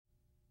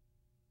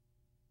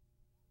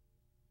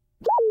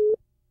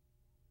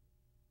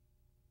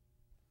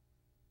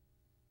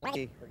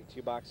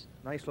32 box.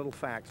 Nice little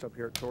facts up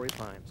here at Torrey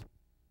Pines.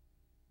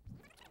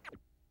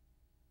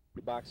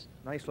 Box.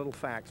 Nice little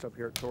facts up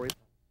here at Torrey.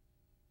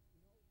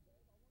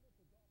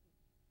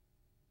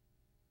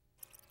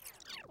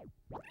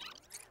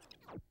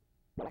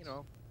 You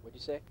know. What'd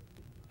you say?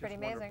 Pretty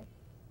amazing.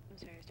 I'm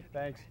sorry, I was talking.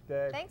 Thanks,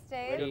 Dave. Thanks,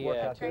 Dave. Ready,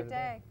 Great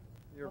day.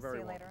 You're We'll very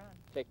see you welcome. later on.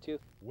 Take two.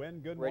 When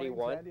Good Ready, Morning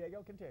one. San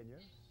Diego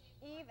continues.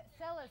 Eve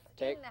Sellis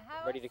Take. in the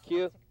house. Ready to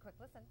cue. Let's take a quick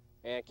listen.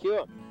 And cue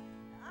him.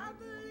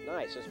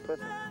 Nice, that's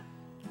perfect.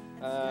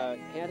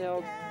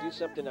 Handheld, do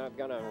something. I've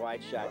got a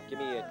wide shot. Give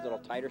me a little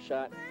tighter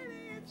shot.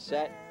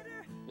 Set.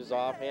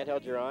 Dissolve.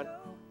 Handheld, you're on.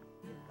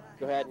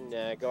 Go ahead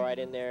and go right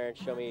in there and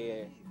show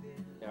me.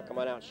 Now come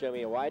on out and show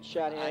me a wide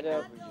shot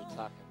handheld.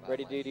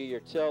 Ready to do your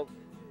tilt.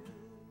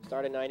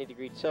 Start a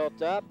 90-degree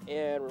tilt up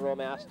and roll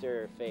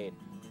master fade.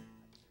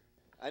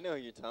 I know who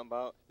you're talking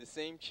about. The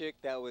same chick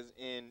that was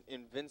in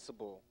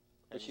Invincible.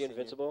 Was she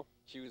Invincible?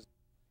 She was.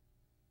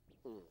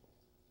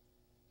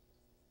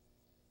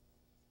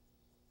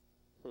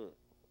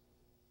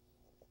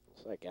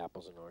 It's like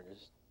apples and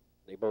oranges.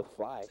 They both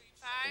fly.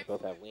 They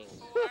both have wings.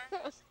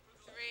 4,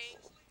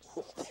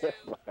 3,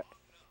 2,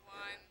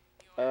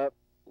 1. Up.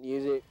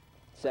 Use it.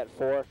 Set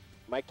 4.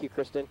 Mic cue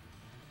Kristen.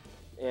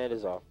 And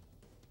is off.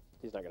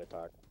 He's not going to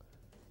talk.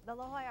 The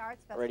La Jolla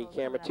Arts Festival. Ready, is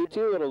camera coming up 2-2.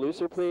 in A little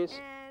looser, weeks, please.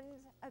 And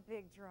a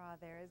big draw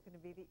there is going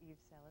to be the Eve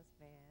Sellis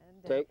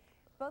Band. Take.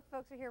 Both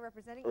folks are here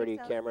representing Ready, Eve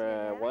Sellis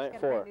camera Band. one, Got a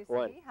four, brand new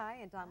one. CD. Hi,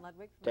 and Don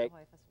Ludwig from Take. the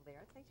La Jolla Festival of the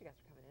Arts. Thanks you guys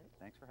for coming in.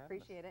 Thanks for having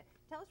Appreciate it.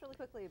 Tell us really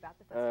quickly about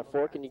the festival.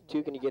 4, can you,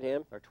 2, can you get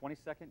him? us. Our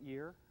 22nd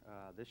year.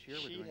 This year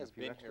we're She doing has a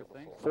few been extra here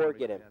things. before. 4,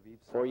 get him.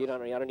 4, you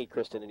don't. I don't need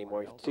Kristen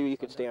anymore. 2, you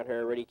can stay on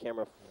her. Ready,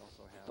 camera.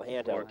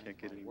 Handheld.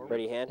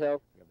 Ready, handheld.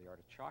 We have the Art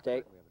of Chocolate.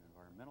 Take. We have an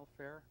environmental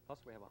fair. Plus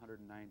we have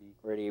 190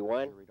 Ready,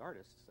 1. juried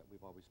artists that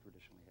we've always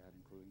traditionally had,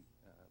 including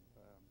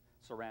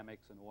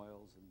ceramics and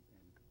oils and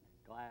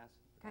glass.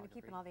 Kind of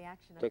keeping all the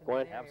action up Take in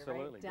one. that area,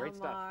 Absolutely. right? Great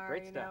Del stuff. Mar,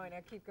 Great you stuff. know, and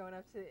I keep going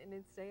up to and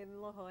then stay in the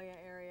La Jolla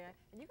area.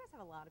 And you guys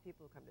have a lot of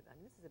people who come to that. I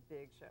mean, this is a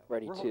big show.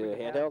 Ready We're hoping to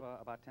to handheld. have,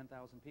 about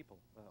 10,000 people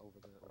over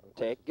the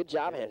Take. Good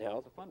job, Yeah,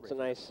 handheld. it's a It's a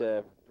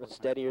fundraiser. nice,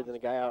 steadier than the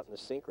guy out in the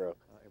synchro.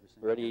 every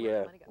single Ready,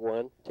 year.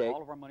 1. Take.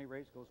 All of our money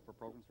raised goes for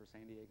programs for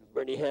San Diego.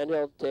 Ready,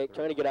 handheld. Take.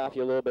 Trying to get off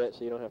you a little bit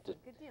so you don't have to.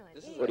 Good deal.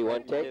 This is Ready, a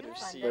 1. Take. competitive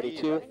CD. Ready,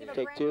 2. And you have a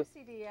Take brand 2. new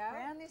CD out.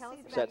 Brand new Tell us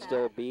CD. about Is that that.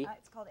 still B?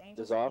 It's called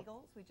Angels Dissolve. and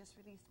Eagles. We just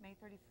released May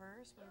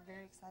 31st. We're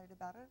very excited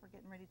about it. We're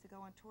getting ready to go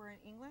on tour in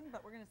England,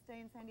 but we're going to stay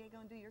in San Diego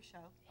and do your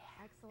show.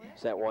 Excellent.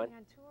 Is that You're 1? going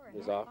on tour and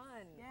Dissolve. have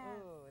fun. Yeah.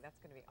 Ooh, that's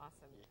going to be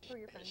awesome. Who are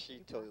your friends? She that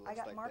you totally I looks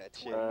got like Mark that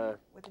chick. Twain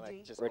with a G.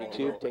 Like just Ready, a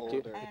 2. little Take 2.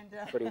 older. And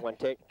Ready, 1.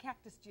 Take.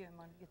 Cactus Jim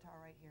on guitar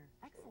right here.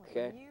 Excellent.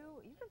 Okay. And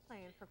you've been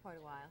playing for quite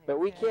a while here. But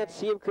we Yeah. can't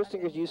see him,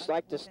 Kristen, because you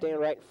like to stand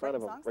right in front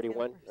of him. Songs Ready,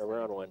 together 1. for Or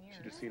we're on 17 1. years.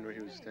 Should have seen where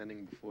he was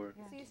standing before.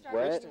 So you started What?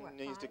 when you Kristen were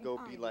needs to five? go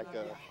be like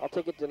a. I'll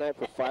take it tonight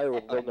for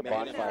firewood, building a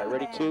Man. bonfire.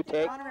 Ready, 2.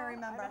 Take. Honorary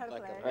member. I know how to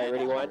Like play. a- All right,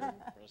 ready, 1. And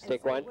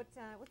Take so 1.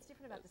 What's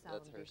different about this That's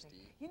album? her do you think?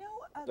 Steve. You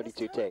know,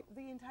 32 this take. time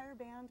the entire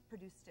band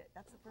produced it.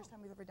 That's the first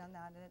time we've ever done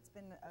that, and it's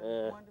been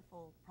a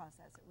wonderful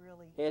process. It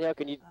really Handheld,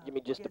 can you give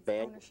me just a gives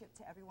band? ownership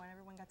to everyone.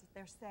 Everyone got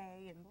their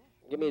say, and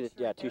Give me made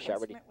the, yeah, sure their 2 shot.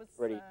 Ready, instrument was,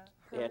 ready,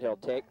 heard, handheld,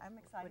 and take. I'm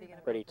What excited. are you gonna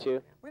about Ready, it.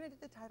 2. We're gonna do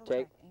the title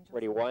Take. track, Angels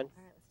Ready, and 1. All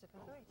right, let's step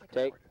away.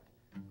 Take.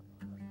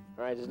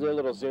 All right, just do a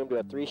little zoom to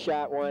a 3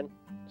 shot 1.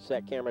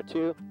 Set camera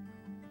 2.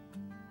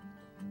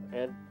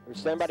 And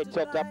somebody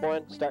tilt up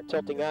 1. Start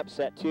tilting up.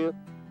 Set 2.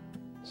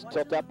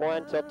 Tilt up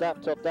 1. Tilt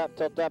up. Tilt up.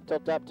 Tilt up.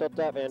 Tilt up. Tilt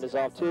up. And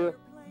dissolve 2.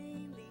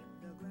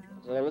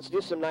 So let's do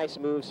some nice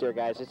moves here,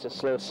 guys. It's a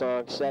slow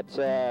song.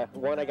 Set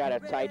 1. I got a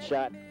tight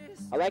shot.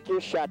 I like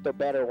your shot, the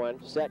better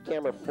one. Set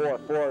camera 4.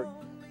 4.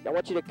 I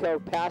want you to go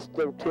past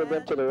the 2 of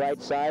them to the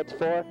right side.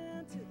 4.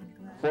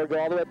 4. Go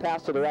all the way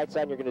past to the right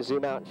side, and you're going to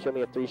zoom out and show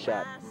me a 3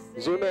 shot.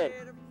 Zoom in.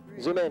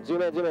 Zoom in.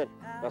 Zoom in. Zoom in.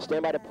 Now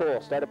stand by the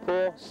pull. Start a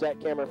pull. Set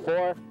camera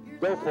 4.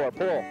 Go for it.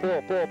 Pull.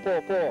 Pull. Pull.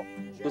 Pull. Pull.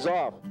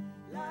 Dissolve.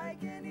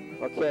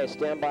 Okay.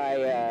 Stand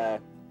by.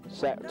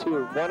 Set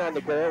 2. 1 on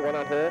the girl. 1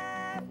 on her.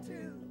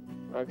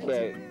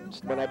 Okay.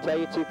 When I tell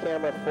you to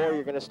camera 4,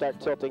 you're going to start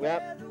tilting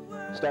up.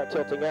 Start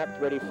tilting up.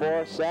 Ready,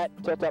 4. Set.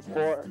 Tilt up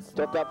 4.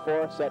 Tilt up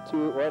 4. Set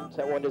 2. 1.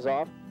 Set 1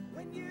 dissolve.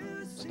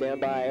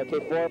 Stand by.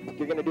 Okay, 4.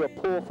 You're going to do a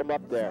pull from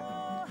up there.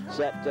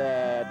 Set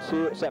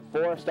 2. Set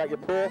 4. Start your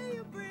pull.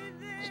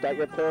 Start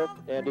your pull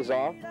and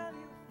dissolve.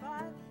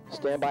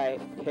 Stand by.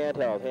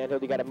 Handheld.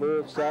 Handheld. You got to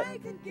move. Set.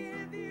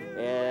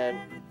 And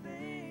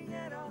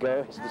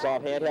go.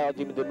 Dissolve. Handheld.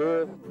 Do the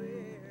move.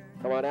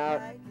 Come on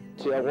out.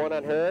 1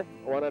 on her.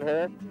 1 on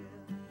her.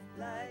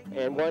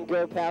 And 1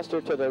 go past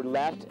her to the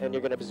left, and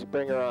you're going to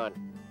bring her on.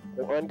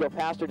 1 go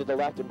past her to the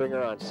left and bring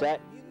her on. Set.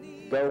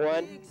 Go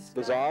 1.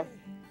 Dissolve.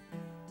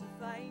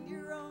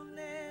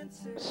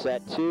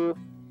 Set 2.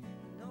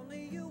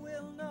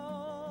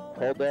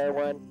 Hold there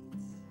 1.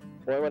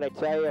 1 when I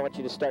tell you, I want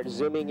you to start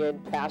zooming in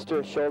past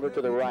her shoulder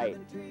to the right.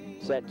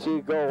 Set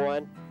 2. Go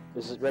 1.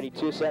 This is ready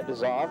 2. Set.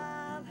 Dissolve.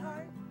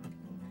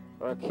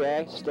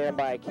 Okay. Stand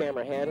by.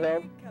 Camera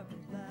handheld.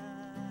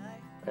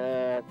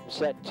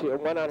 Set 2.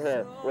 1 on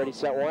her. Ready,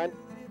 set 1.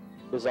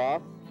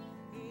 Dissolve.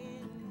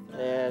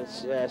 And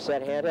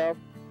set handheld.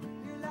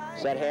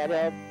 Set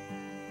handheld.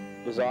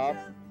 Dissolve.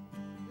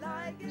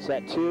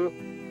 Set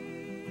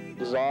 2.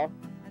 Dissolve.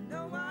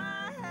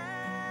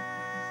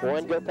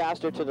 1, go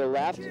past her to the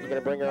left. You're going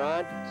to bring her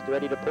on. It's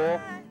ready to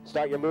pull.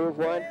 Start your move.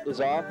 1,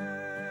 dissolve.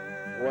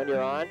 1,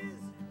 you're on.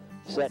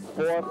 Set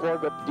 4,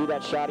 go do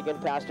that shot again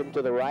past him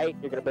to the right.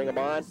 You're going to bring him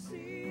on.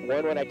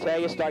 1, when I tell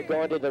you, start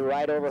going to the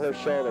right over her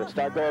shoulder.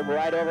 Start going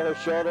right over her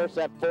shoulder.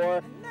 Set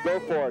 4, go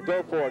for it,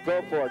 go for it,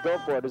 go for it, go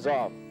for it,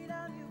 dissolve.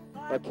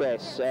 Okay,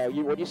 so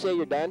when you say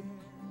you're done,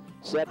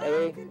 set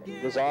A,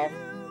 dissolve.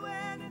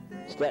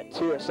 Set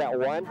 2, set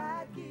 1.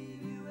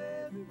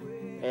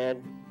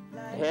 And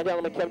handheld,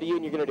 I'm going to come to you,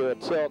 and you're going to do a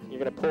tilt. You're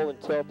going to pull and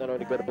tilt, then I'm going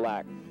to go to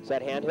black.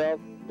 Set handheld,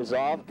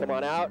 dissolve, come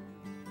on out.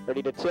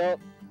 Ready to tilt.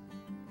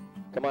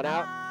 Come on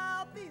out.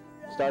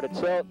 Start a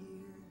tilt.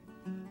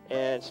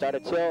 And start a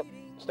tilt.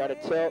 Start a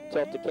tilt.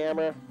 Tilt the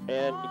camera.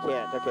 And you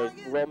can't.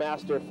 Okay, roll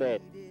master,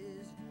 fade.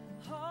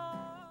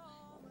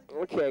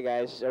 Okay,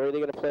 guys, are we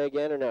going to play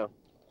again or no?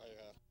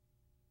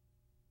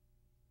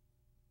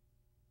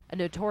 A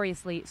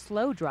notoriously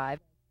slow drive.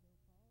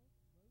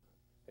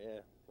 Yeah,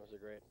 those are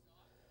great.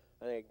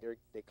 I think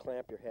they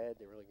clamp your head.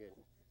 They're really good.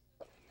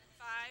 5,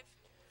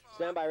 4,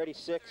 Stand by, ready,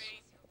 6. 3,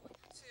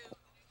 2,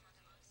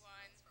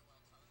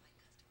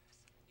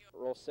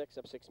 1. Roll 6,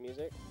 up 6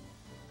 music.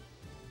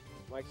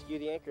 Mike Skew,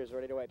 the anchors,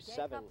 ready to wipe Gay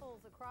 7.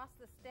 couples across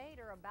the state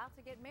are about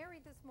to get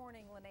married this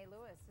morning. Lene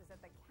Lewis is at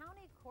the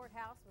county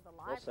courthouse with a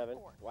Roll live 7,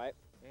 report. wipe.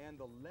 And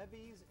the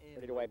levees in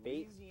Ready to wipe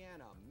 8.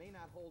 Louisiana may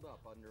not hold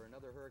up under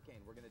another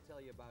hurricane. We're going to tell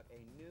you about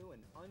a new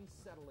and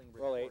unsettling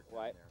Roll report 8,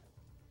 wipe. down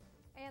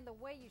there. And the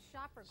way you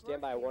shop for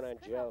Stand by, groceries 1 on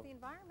could Joe. help the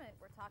environment.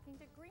 We're talking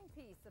to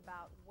Greenpeace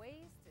about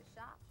ways to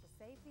shop to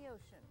save the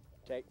ocean.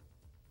 Take.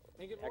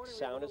 Hey, good X morning.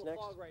 sound we is have a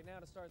little next. fog right now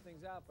to start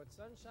things out, but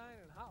sunshine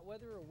and hot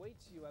weather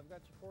awaits you. I've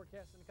got your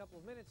forecast in a couple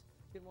of minutes.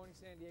 Good morning,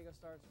 San Diego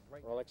starts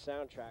right now. Rolex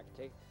soundtrack.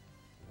 Take.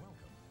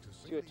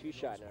 Do a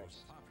 2-shot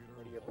next.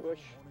 Ready your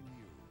push.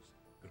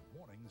 Good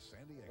morning,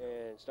 San Diego.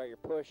 And start your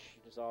push.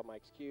 Dissolve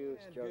Mike's cue.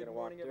 And Joe good gonna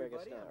walk morning, through. I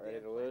guess everybody. not. I'm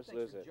Ready Dan to Plant. lose? Thanks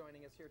Lose for it.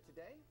 joining us here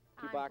today.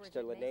 Two I'm box to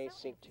Bridget Lene, Mesa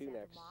sync in 2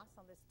 Sandra next. Moss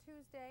on this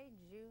Tuesday,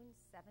 June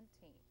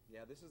 17th.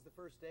 Yeah, this is the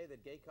first day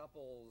that gay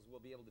couples will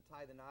be able to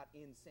tie the knot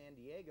in San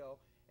Diego,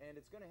 and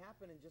it's going to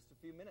happen in just a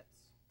few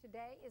minutes.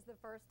 Today is the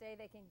first day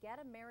they can get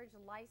a marriage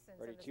license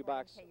Ready, in this 2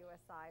 morning box.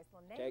 KUSI's.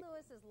 Lene Take.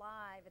 Lewis is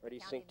live at Ready,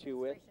 the County sync 2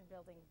 with. Administration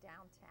Building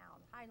downtown.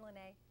 Hi,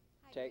 Lene.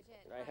 Take.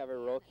 Bridget. I have a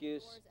roll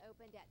cues. Doors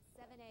opened at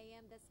 7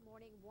 a.m. this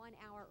morning, 1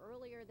 hour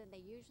earlier than they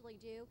usually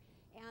do,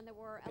 and there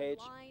were Page.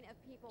 a line of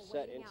people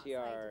Set waiting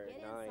NTR outside to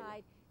get 9.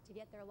 inside to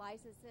get their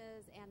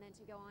licenses and then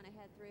to go on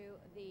ahead through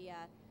the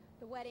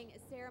wedding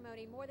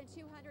ceremony. More than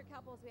 200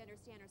 couples, we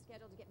understand, are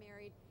scheduled to get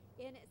married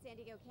in San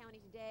Diego County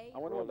today. I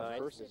wonder when the Most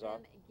first of is off.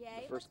 them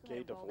gay. The first Let's go ahead gay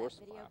and roll divorce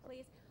that video, flap.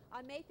 please.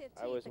 On May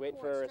 15th, I was the waiting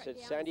court for her. It struck said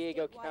down San a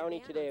Diego statewide County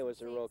ban today on was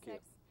the roll cue.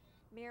 same-sex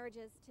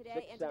marriages today,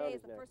 6 and sound today is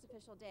is the next. first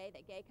official day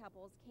that gay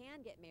couples can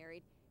get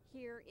married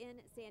here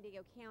in San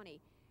Diego County.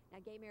 Now,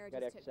 gay Got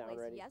marriages X took sound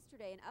place ready.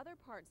 yesterday in other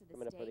parts of the I'm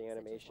gonna state, put the such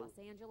animation. as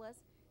Los Angeles,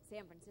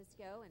 San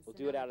Francisco, and We'll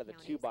do it Sonoma out of the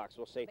 2 counties. box.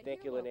 We'll say But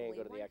thank here you, Lene, and locally,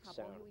 go to the one X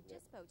couple sound. who we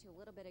just spoke to a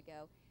little bit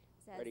ago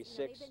says Ready, you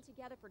know, 6. they've been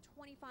together for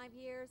 25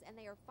 years, and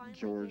they are finally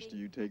George, getting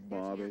do you take their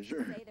Bob chance as to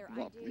your say their I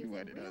lawfully do's and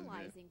wedded husband?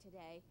 realizing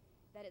today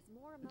that it's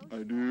more I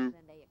emotional do.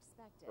 than they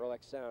expected.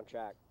 Rolex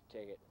soundtrack.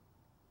 Take it.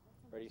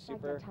 Ready, Like,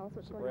 super. tell us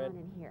what's Super going in.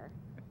 on in here.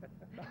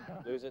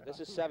 Lose it. This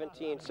is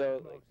 17,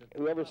 so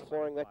whoever's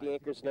flooring, let the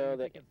anchors know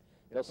that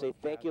they'll say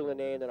thank you,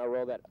 Lene, and then I'll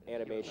roll that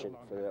animation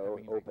for the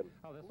open.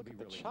 Look at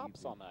the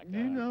chops on that Do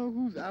guy. you know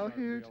who's out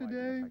here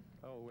today?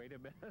 Oh, wait a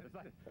minute.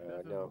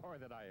 This no. is more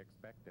than I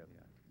expected.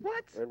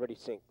 What? Ready,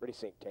 sync. Ready,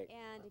 sync. Take.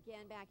 And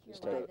again, back here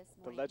Just live take it. this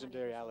The morning,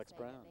 legendary county Alex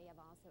officials say that Brown. They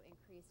have also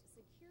increased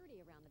security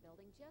around the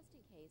building just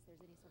in case there's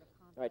any sort of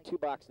conflict. All right, 2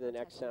 box and the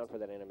next protesters sound for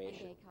that and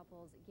animation. gay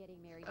couples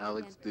getting married.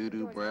 Alex Again,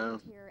 Doo-Doo doors Brown.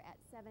 opened here at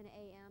 7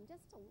 a.m.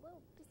 Just a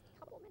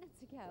couple minutes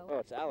ago. Oh,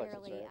 it's Alex,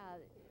 that's Barely,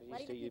 right. Used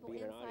letting to the you people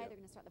being an inside. audio.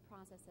 They're going to start the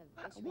process of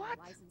issuing What?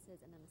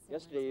 licenses and then the ceremony.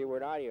 Yesterday you were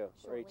in audio.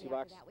 Ready, Shortly 2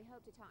 box. after that, we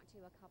hope to talk to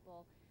a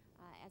couple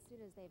as soon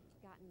as they've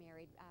gotten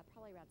married,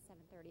 probably around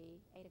 7:30,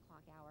 8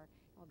 o'clock hour.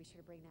 And we'll be sure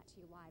to bring that to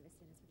you live as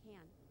soon as we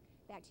can.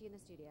 Back to you in the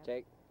studio.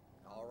 Take.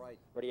 All right.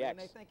 Ready, Lene,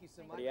 X. thank you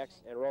so much. Ready,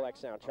 X, and roll X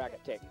sound. Track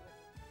it. Take.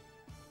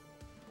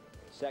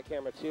 Set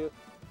camera 2,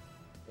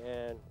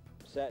 and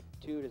set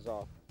 2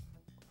 dissolve.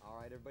 All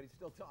right, everybody's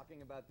still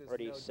talking about this.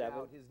 Ready, no 7.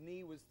 doubt. His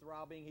knee was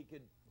throbbing. He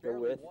could Go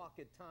barely with. walk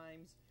at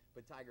times,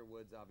 but Tiger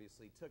Woods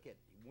obviously took it,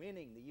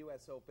 winning the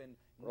U.S. Open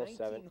Roll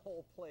 7.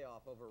 19-hole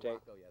playoff over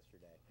Take. Rocco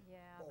yesterday. Yeah,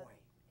 Boy.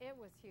 it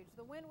was huge.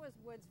 The win was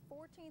Woods'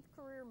 14th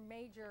career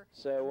major.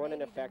 So one in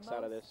maybe the effects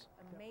out of most this.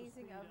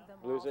 Amazing of them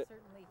Lose all. it.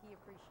 Certainly he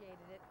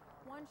appreciated it.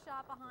 1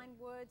 shot behind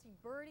Woods. He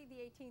birdied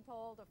the 18th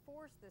hole to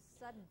force this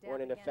sudden death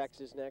One in against effects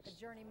is the next.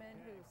 journeyman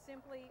who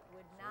simply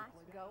would not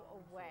go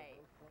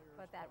away.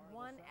 But that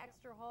 1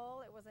 extra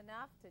hole, it was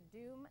enough to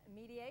doom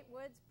mediate.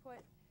 Woods put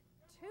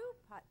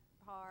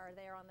par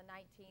there on the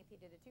 19th. He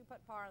did a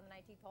 2-putt par on the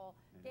 19th hole.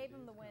 Gave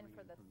him the win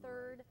for the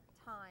 3rd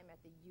time at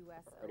the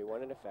U.S. Already Open.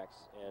 one in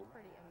effects. And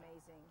Pretty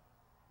amazing.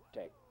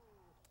 take.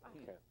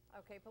 Okay.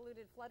 Okay,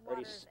 polluted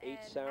Ready, floodwaters 8 and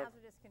sound.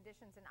 hazardous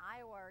conditions in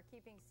Iowa are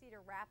keeping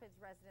Cedar Rapids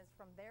residents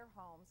from their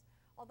homes.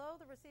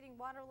 Although the receding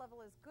water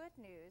level is good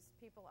news,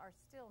 people are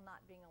still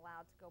not being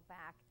allowed to go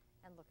back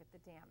and look at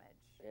the damage.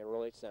 And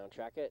roll 8 sound.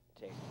 Track it.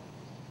 Take.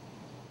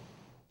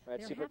 All right,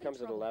 They're Super having comes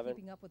at trouble 11.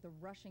 keeping up with the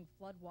rushing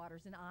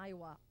floodwaters in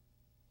Iowa,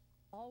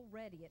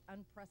 already at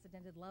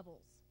unprecedented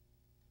levels.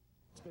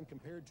 It's been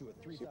compared to a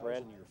Super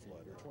N. 3,000-year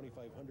flood or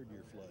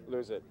 2,500-year flood.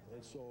 Lose it.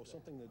 And so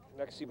something that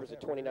Next Super's at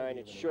 29.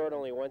 It's short,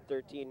 only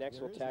 113. Next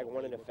we'll tag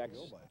 1 in effects.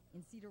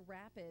 In Cedar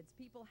Rapids,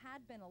 people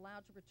had been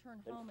allowed to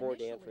return And home 4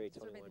 Dan for initially to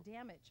survey 821. the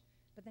damage,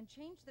 but then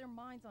changed their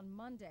minds on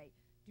Monday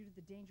due to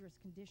the dangerous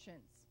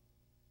conditions.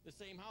 The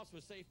same house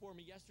was safe for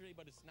me yesterday,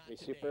 but it's not Hey,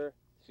 today.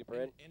 Super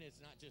in. And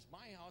it's not just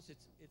my house,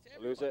 it's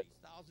Lose it.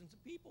 everybody's. Thousands of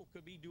people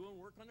could be doing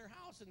work on their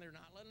house, and they're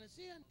not letting us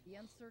in. The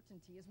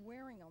uncertainty is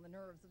wearing on the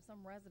nerves of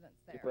some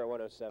residents there. Super at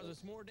 107.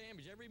 There's more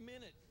damage every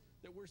minute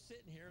that we're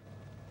sitting here.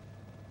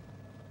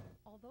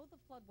 Although the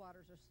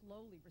floodwaters are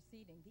slowly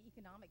receding, the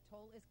economic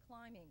toll is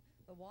climbing.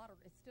 The water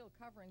is still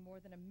covering more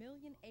than 1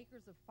 million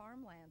acres of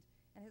farmland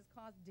and has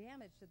caused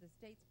damage to the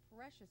state's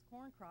precious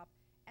corn crop,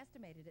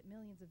 estimated at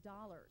millions of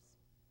dollars.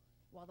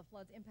 While the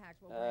flood's impact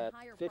will bring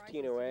higher 15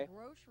 prices away. to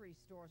grocery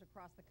stores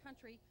across the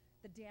country,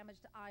 the damage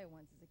to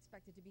Iowans is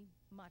expected to be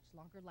much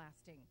longer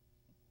lasting.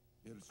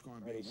 It's going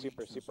to Ready, be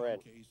Super, weeks in Super some N.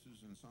 cases.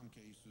 In some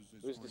cases,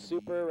 it's Who's going the to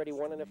Super? be Ready,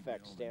 1 in years to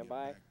effects. be Stand able to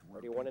by. get back to where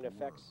Ready, 1 in people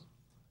effects.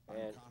 were.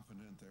 And I'm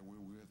confident that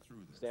we're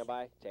through this. stand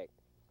by. Take.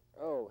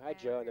 Oh, hi, And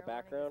Joe, in the we are learning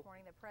background. this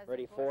morning that President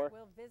Ready, Bush 4.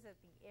 will visit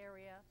the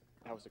area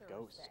That was a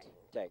ghost. Thursday.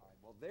 Take.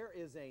 Well, there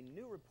is a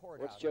new report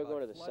What's out Joe about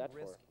going to the flood set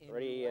for? risk in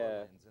Ready, New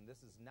Orleans, and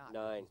this is not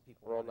 9. what these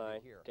people Roll wanted 9.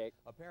 to hear. Take.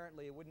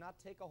 Apparently, it would not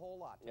take a whole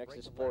lot to Next break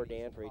is the 4 levees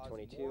Dan and for cause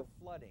 822. more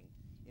flooding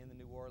in the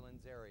New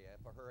Orleans area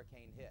if a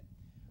hurricane hit.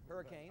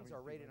 Hurricanes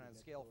are rated on a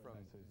scale from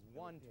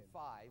 1 to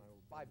 5,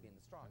 5 being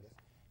the strongest.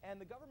 And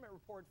the government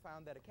report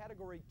found that a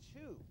Category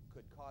 2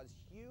 could cause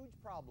huge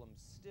problems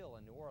still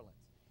in New Orleans.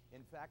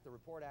 In fact, the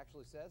report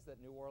actually says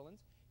that New Orleans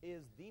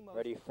is the most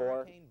Ready,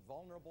 4. hurricane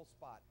vulnerable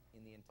spot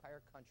in the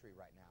entire country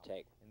right now.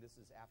 Take. And this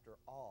is after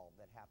all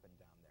that happened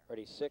down there.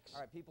 Ready, 6.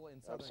 All right, people in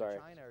I'm southern sorry.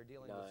 China are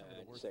dealing with some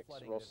of the 9, worst 6.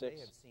 flooding Roll that 6.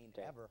 they have seen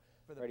Take. ever.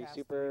 For the Ready, past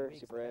Super, 3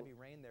 weeks, Super the in. heavy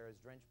rain there has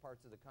drenched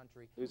parts of the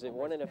country. Who's it?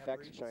 1 in almost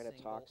effects. every China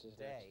single talks is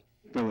day,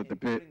 Fill it the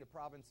pit. including the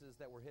provinces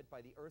that were hit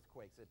by the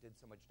earthquakes that did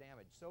so much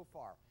damage. So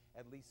far,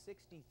 at least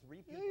 63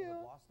 people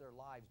have lost their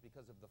lives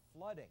because of the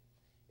flooding.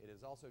 It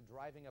is also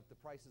driving up the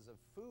prices of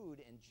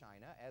food in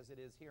China, as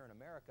it is here in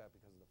America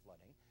because of the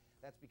flooding.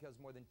 That's because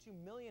more than 2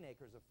 million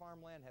acres of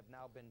farmland have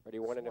now been Ready,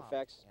 1 in swamped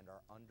effects. and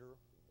are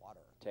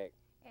underwater. Take.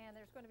 And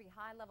there's going to be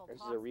high-level This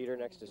is talks a reader.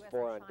 between Next the is US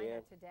 4 and on China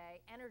Dan. today.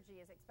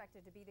 Energy is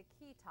expected to be the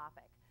key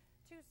topic.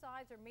 Two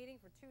sides are meeting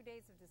for 2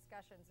 days of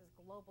discussions as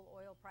global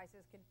oil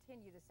prices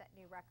continue to set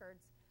new records.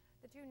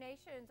 The two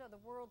nations are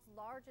the world's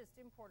largest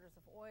importers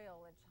of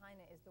oil, and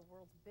China is the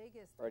world's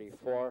biggest Ready,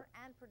 consumer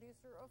 4. and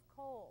producer of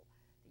coal.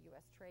 The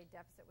U.S. trade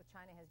deficit with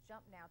China has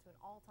jumped now to an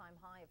all-time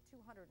high of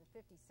 $256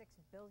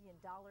 billion.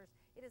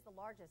 It is the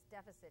largest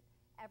deficit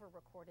ever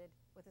recorded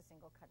with a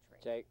single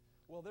country. Take.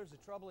 Well, there's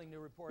a troubling new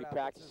report Be out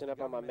that says practicing the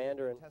up on my government has been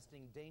Mandarin.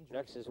 testing dangerous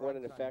Next is 1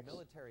 in drugs on effects.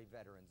 military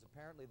veterans.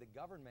 Apparently, the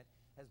government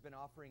has been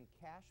offering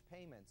cash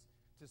payments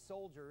to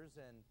soldiers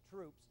and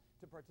troops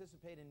to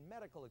participate in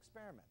medical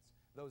experiments.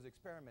 Those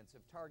experiments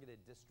have targeted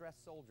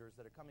distressed soldiers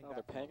that are coming back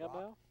they're paying from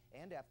 'em Iraq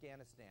and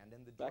Afghanistan,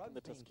 and the Back in drugs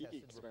the being Tuskegee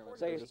tested experiments,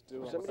 Say, they reportedly just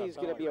do have somebody's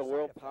some going to be a side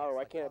world effects power. Why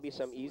like can't it be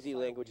causing some easy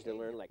suicidal language to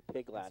behavior. learn, like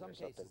pig In Latin some or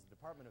something? cases, the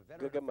Department of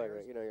Veteran Gugamaga,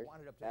 Affairs you know,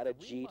 wanted up to add a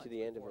 3 G to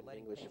the months end of before an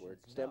letting English word.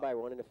 patients Stand by, know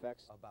 1 in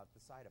effects. about the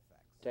side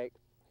effects. Take.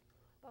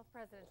 Both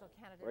presidential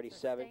candidates Ready, are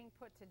 7. staying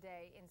put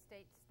today in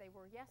states they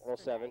were yesterday. Roll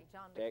 7.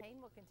 John Take.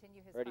 McCain will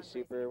continue his Ready, fundraising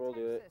Super. in We'll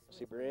do it. Texas with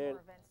Super 3 in. more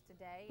events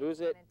today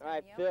Lose in it. San All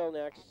right, Antonio Phil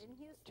next. and in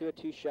Houston. To a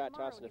 2-shot,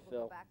 Tomorrow, tossing to he will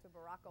Phil. go back to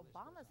Barack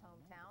Obama's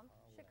hometown,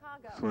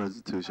 Chicago. For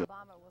the 2-shot.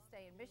 Obama will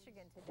stay in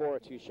Michigan today 4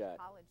 to meet with 2-shot.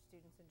 college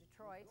students in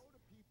Detroit.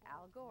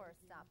 Al Gore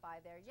stopped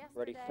by there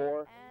Ready, yesterday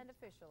 4. and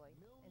officially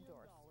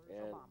endorsed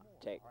And Obama.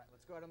 take. All right,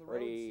 let's go out on the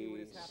road, see what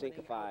Ready, is sink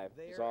happening a 5. out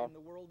there Is all. in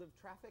the world of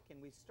traffic,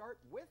 and we start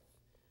with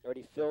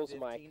Ready, Phil's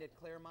 15 mic. at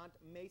Claremont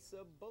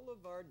Mesa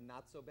Boulevard.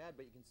 Not so bad,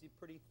 but you can see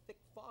pretty thick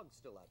fog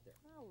still out there.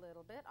 A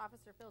little bit.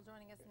 Officer Phil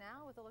joining us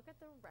now with a look at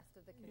the rest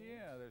of the commute.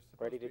 Yeah, there's supposed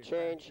Ready to to be a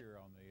crash change. here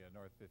on the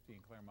North 15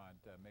 Claremont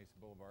Mesa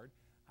Boulevard.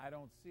 I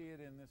don't see it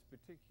in this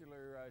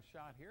particular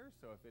shot here,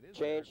 so if it is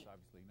there, Change. it's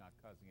obviously not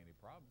causing any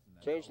problems. And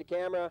that's Change the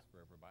always camera. nice for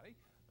everybody.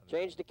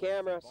 Change the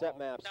camera. Set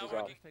maps is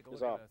all. Let's take a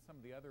Is look all. at some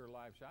of the other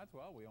live shots.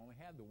 Well, we only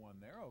had the one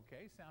there.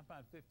 Okay,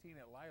 southbound 15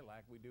 at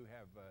Lilac. We do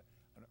have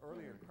an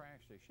earlier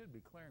crash. They should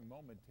be clearing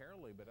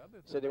momentarily, but other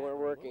than So they that, weren't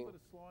a working. little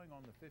bit of slowing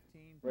on the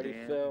 15. Ready,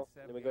 and Phil.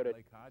 70 Then we go at to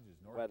Lake Hodges.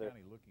 North weather.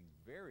 County looking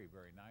very,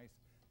 very nice.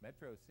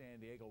 Metro San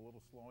Diego, a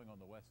little slowing on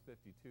the West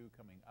 52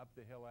 coming up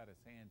the hill out of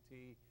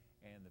Santee.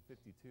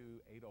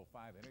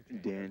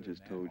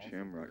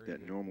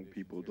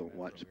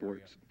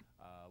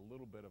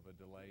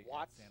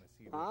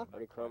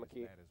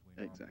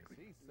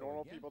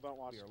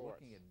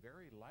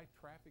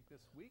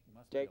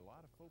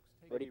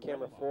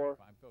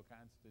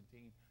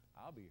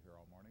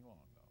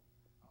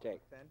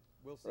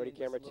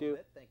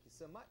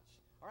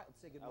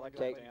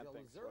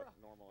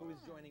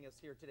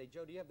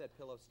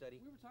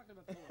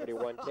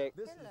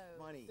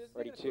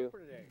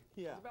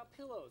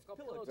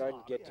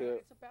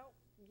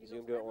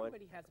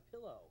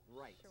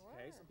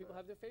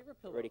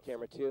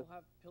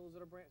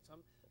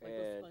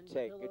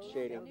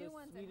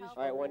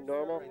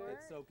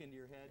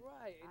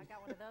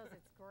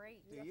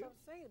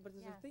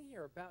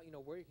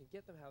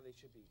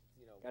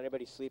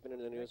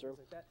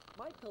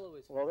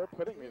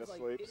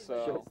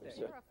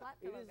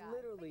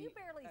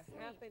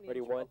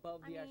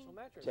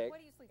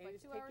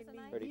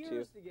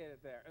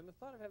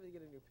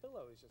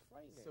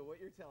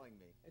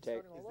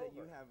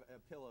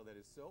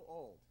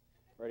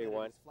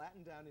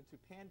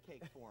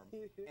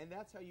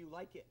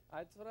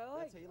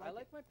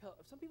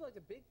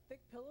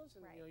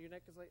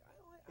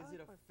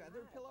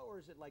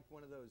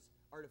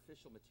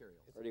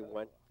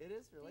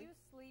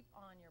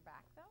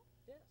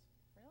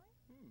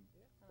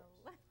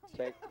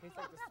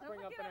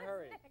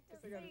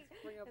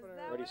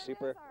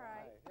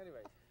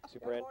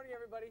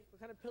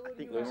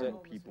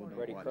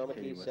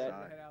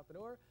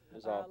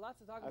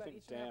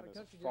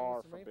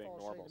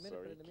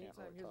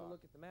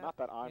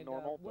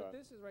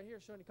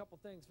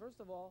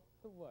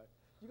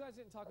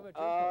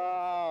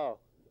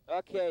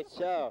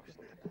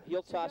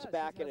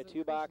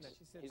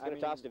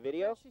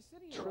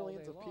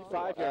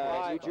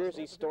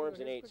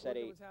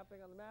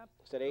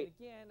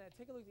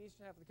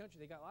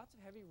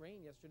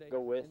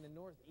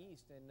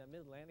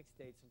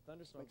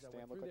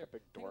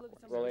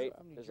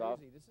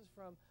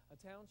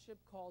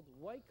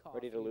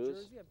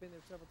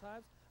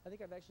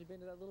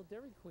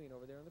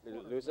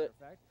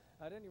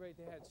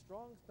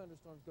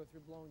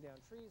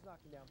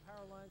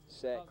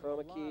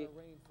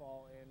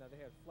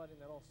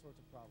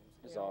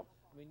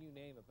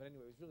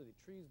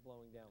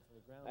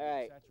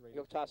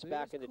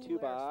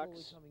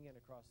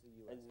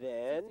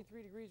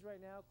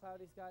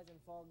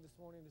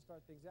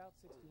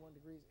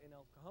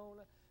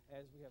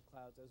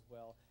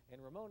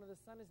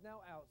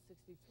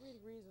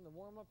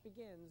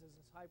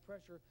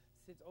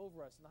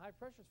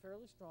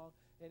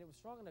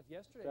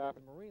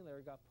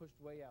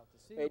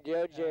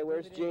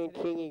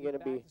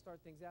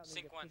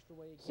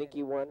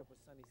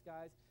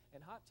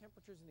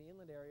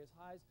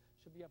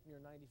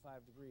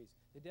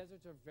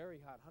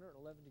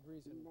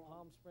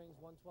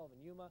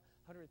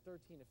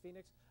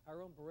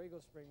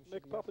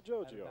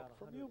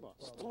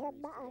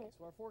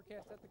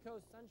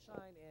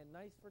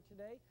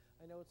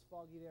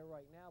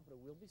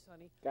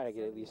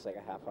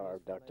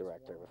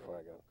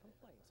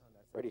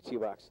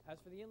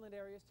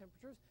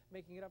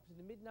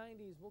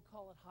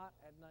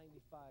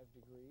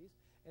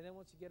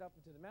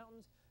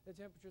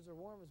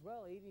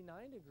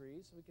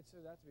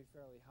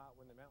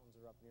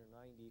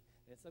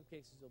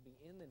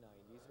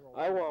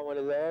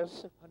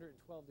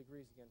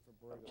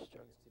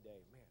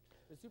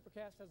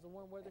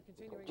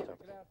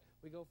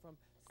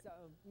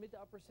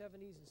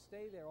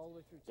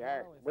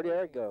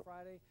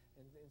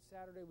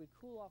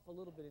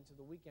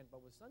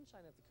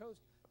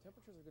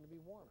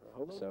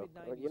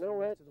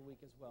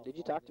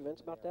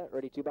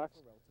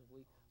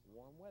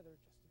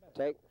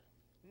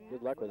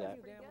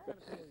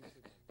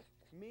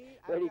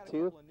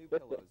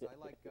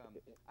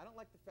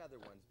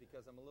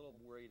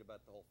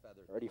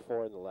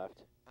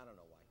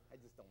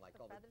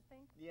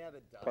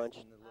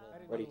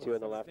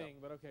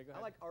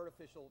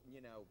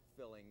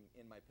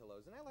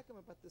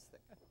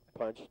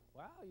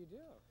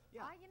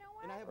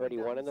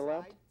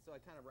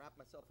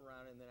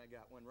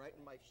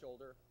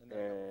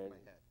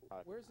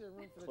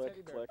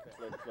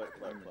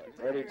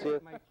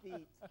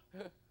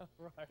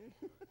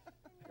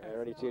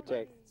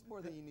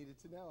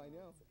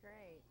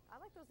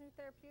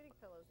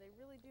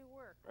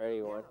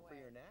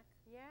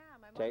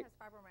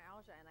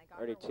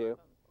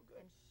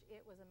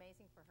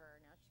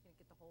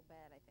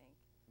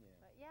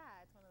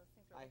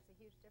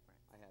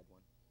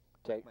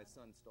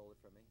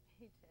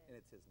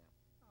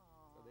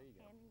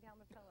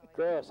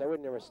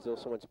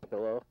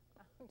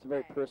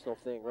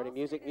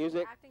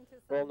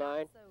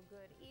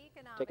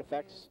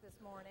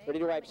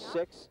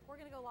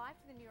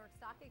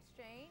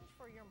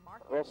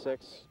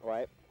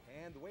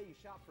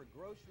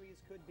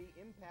 be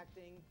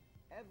impacting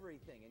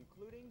everything,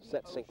 including the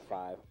Set sync ocean.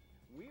 5.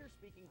 We are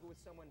speaking with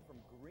someone from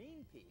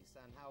Greenpeace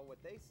on how what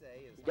they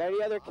say is. You got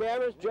any other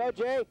cameras, Joe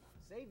J?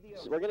 Save the So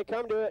ocean. we're going to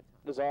come to it,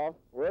 is all.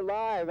 We're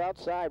live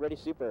outside, Ready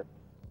Super.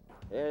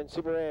 And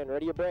Super in.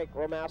 Ready your break.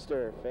 Roll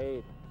master.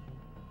 Fade.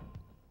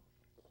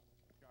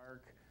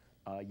 Shark,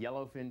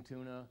 yellowfin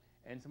tuna,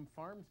 and some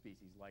farm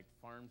species like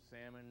farm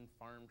salmon,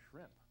 farm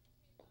shrimp.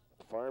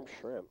 Farm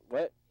shrimp.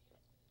 What?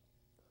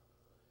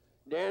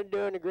 Dan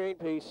doing the green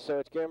piece, so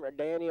it's camera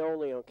Danny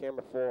only on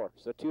camera 4.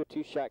 So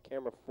two-shot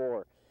camera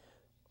 4.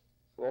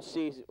 We'll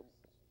see.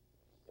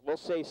 We'll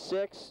say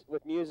 6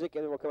 with music,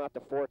 and then we'll come out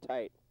to 4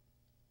 tight.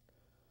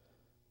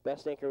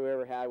 Best anchor we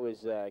ever had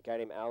was a guy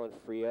named Alan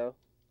Frio.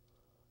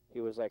 He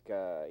was like,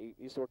 he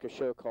used to work a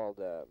show called,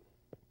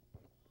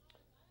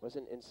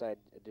 wasn't Inside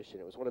Edition.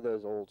 It was one of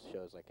those old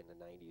shows like in the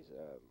 90s.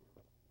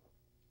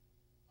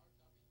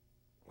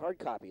 Hard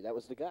Copy, that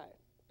was the guy.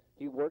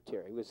 He worked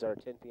here. He was our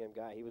 10 p.m.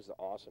 guy. He was the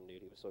awesome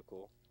dude. He was so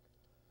cool.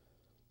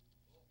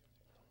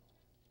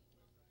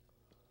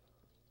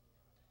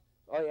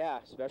 Oh, yeah,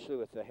 especially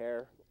with the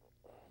hair.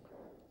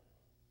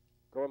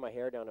 Growing my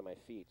hair down to my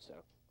feet, so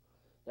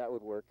that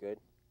would work good.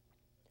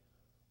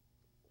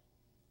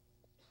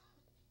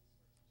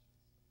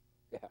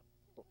 Yeah.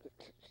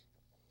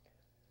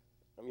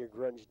 I'm your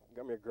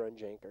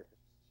grunge anchor.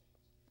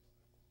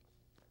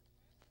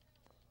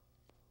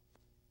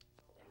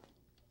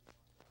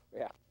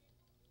 Yeah.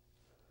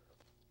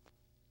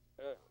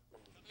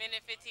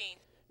 Minute 15.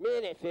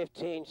 Minute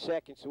 15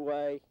 seconds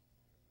away.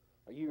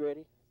 Are you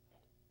ready?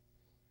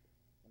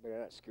 I better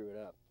not screw it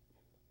up.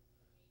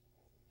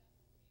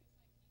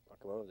 I'll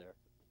come over there.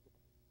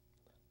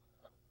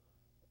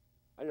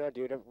 I don't know,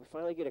 dude. We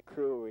finally get a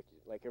crew where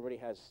like everybody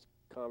has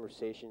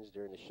conversations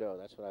during the show.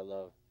 That's what I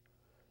love.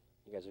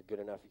 You guys are good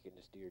enough. You can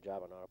just do your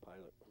job on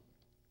autopilot.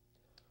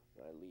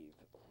 And I leave.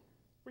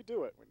 We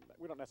do it.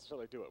 We don't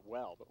necessarily do it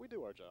well, but we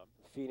do our job.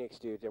 Phoenix,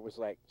 dude, there was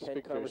like 10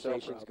 Speak for yourself,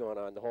 conversations Rob. going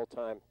on the whole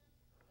time.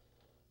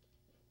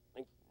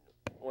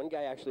 One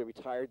guy actually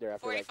retired there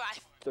after 45.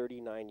 like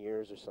 39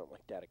 years or something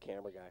like that, a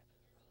camera guy.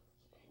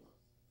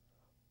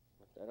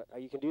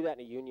 You can do that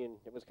in a union.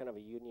 It was kind of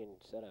a union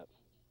setup.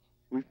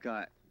 We've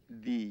got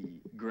the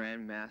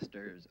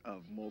grandmasters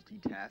of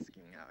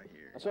multitasking out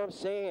here. That's what I'm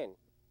saying.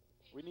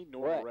 We need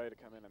Norma What? Ray to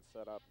come in and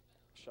set up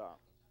shop.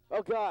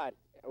 Oh, God.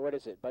 What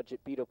is it?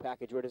 Budget veto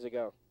package. Where does it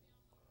go?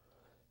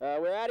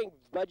 We're adding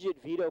budget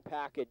veto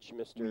package,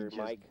 Mr. just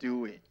Mike.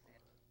 do it.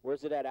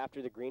 Where's it at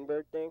after the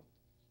Greenberg thing?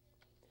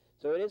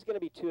 So it is going to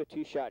be a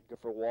two-shot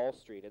for Wall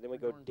Street, and then we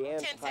go damn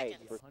 10 tight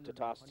seconds. to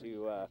toss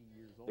to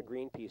the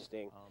Greenpeace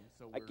thing.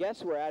 I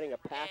guess we're adding a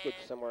package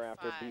somewhere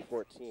after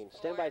B14.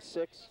 Stand by 6,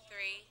 3,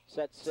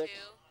 set 6,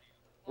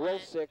 roll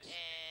 6,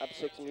 up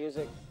 6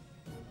 music,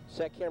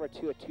 set camera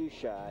 2 a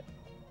 2-shot.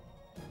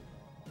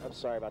 I'm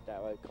sorry about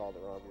that, I called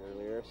it wrong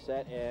earlier.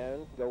 Set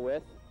and go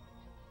with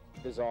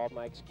dissolve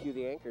mics, cue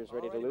the anchors,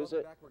 ready to lose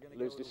it,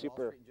 lose to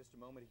super. In just a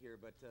moment here,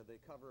 but the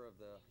cover of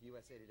the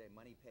USA Today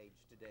Money page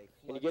today.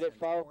 Can you get it,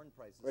 Fo?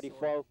 Ready,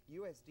 Fo?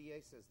 USDA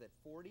says that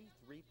 43%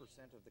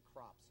 of the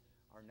crops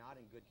are not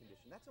in good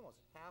condition. That's almost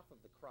half of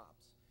the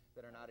crops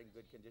that are not in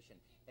good condition,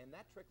 and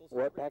that trickles.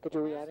 What package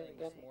are we adding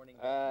again?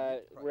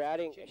 We're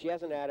adding. She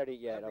hasn't added it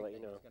yet. I'll let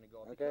you know.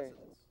 Okay.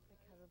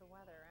 Because of the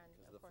weather and,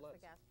 of course,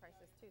 the gas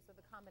prices, too. So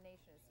the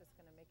combination is just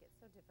going to make it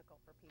so difficult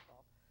for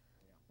people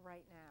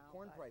right now.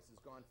 Corn price has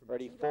gone from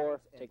Ready, 4,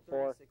 take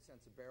 4.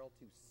 $2.36 a barrel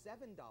to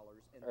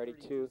 $7.32 Ready,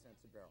 2.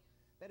 a barrel.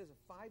 That is a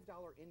 $5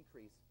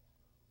 increase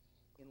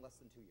in less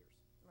than 2 years.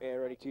 And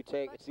ready to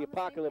take. But It's the on same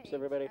apocalypse, page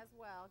everybody. As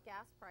well,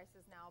 gas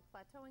prices now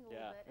plateauing a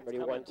Yeah. little bit. Ready,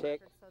 It's 1 coming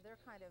take. record, so they're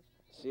kind of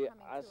See,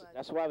 coming to a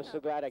that's why I was so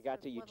glad I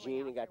got to sort of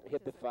Eugene and got leveling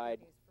out there, which is the hippified.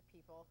 good news for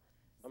people.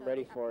 I'm So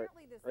ready for it.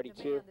 apparently this Ready,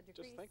 demand, 2. the Just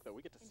decrease think, though,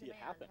 we get to in see it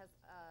demand happen.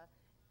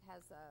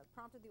 has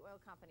prompted the oil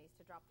companies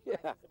to drop the Yeah.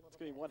 prices a little It's going to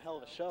bit. be one hell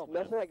of a show, man.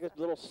 Nothing like a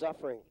little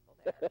suffering.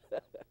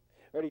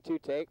 Ready, 2,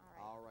 take.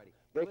 Alrighty.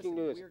 Breaking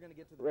Listen, news. We're going to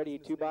get to the Ready,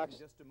 business 2 news box. in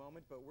just a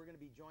moment, but we're going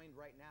to be joined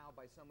right now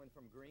by someone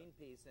from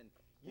Greenpeace and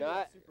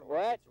Not- US supermarkets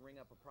what? ring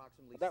up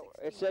approximately That-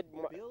 it said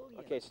 $16 billion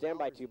okay, stand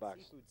by 2 in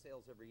box. seafood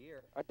sales every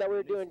year. I thought we were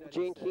And a new doing study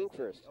Jane says King that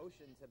first. The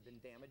oceans have been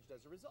damaged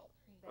as a result.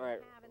 They All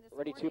right, have, and this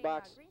ready, 2 morning,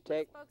 box, Greenpeace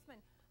take.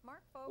 spokesman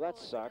Mark Fogel Well, that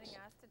is sucks.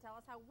 joining us to tell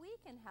us how we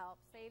can help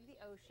save the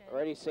ocean.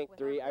 Ready, sync with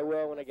 3. our I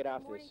will when I purpose. get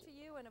off Good morning this. to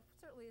you, and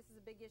certainly this is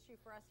a big issue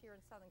for us here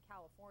in Southern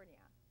California.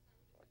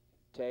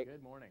 Take.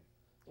 Good morning.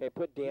 Okay,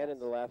 put Dan in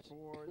the left.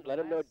 For the Let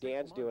him know last 6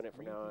 Dan's doing months, it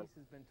from now on. Greenpeace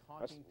has been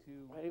That's- talking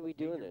to why are we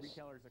doing major this?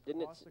 retailers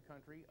Didn't across it the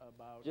country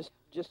about just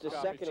a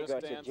Copy, second just ago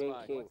it said Dan's Jane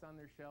mic. King. what's on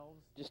their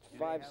shelves. Just Do they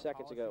 5 have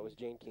seconds ago it was policies?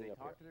 Jane Do King they up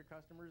talk here. to their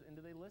customers, and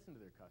do they listen to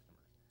their customers?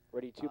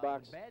 Ready, 2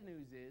 box. The bad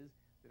news is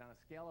that on a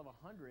scale of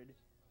 100,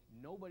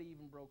 nobody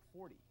even broke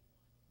 40.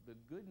 The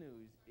good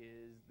news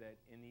is that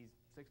in these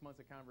 6 months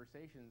of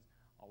conversations,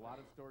 a lot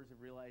of stores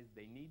have realized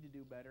they need to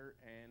do better,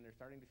 and they're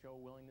starting to show a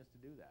willingness to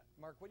do that.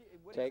 Mark, what are you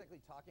Take. exactly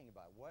talking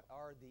about? What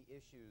are the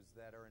issues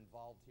that are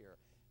involved here?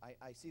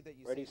 I see that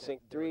you Ready, say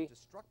sync that there are 3.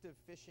 destructive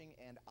fishing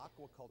and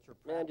aquaculture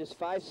Man, just practices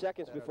 5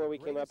 seconds that are before the we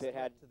came up, it greatest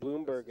had threat to the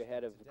Bloomberg ecosystem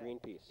ahead of today.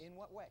 Greenpeace. In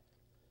what way?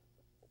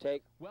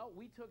 Take. Well,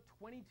 we took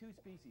 22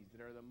 species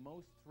that are the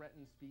most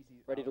threatened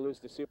species. Ready out to lose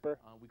there. the super.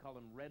 We call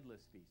them red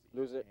list species.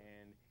 Lose it.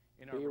 And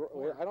In our B-roll-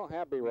 report, I don't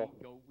have B-roll.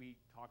 We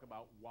talk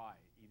about why.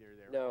 Either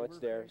they're No, it's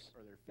overfished theirs.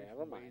 or they're fished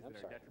Never in mind, ways I'm that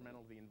are sorry.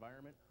 detrimental to the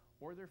environment,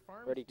 or they're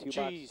farmed. Ready, 2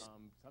 Jeez. bucks.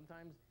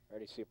 Sometimes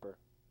Ready, super.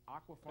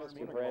 aqua That's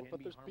farming good, Brad. can But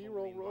be there's harmful to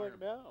B-roll the rolling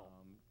environment.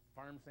 now.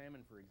 Farm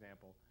salmon, for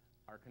example,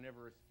 are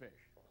carnivorous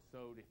fish.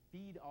 So to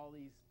feed all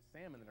these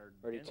salmon that are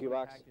Ready, densely 2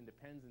 bucks. packed into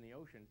pens in the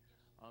ocean,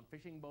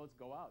 fishing boats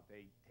go out.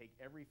 They take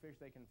every fish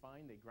they can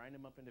find, they grind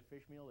them up into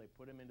fish meal, they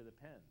put them into the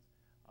pens.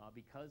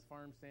 Because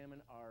farm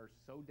salmon are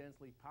so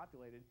densely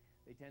populated,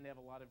 they tend to have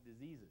a lot of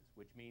diseases,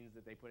 which means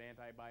that they put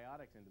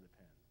antibiotics into the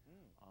pens.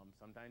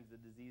 Sometimes the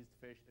diseased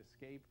fish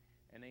escape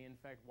and they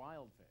infect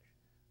wild fish.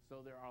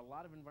 So there are a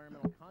lot of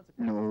environmental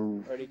consequences.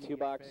 No. Ready, 2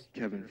 bucks.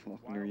 Kevin either if it's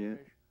Faulkner wild yet?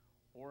 fish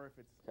or if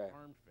it's Okay.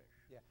 farmed fish.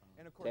 Yeah,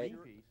 and of course, Okay.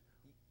 you're,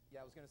 yeah,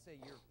 I was going to say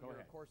you're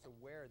ahead. of course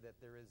aware that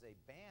there is a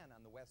ban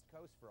on the West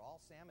Coast for all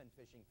salmon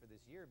fishing for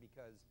this year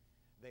because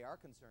they are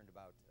concerned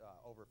about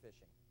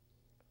overfishing.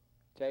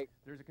 Take.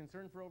 There's a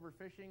concern for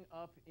overfishing.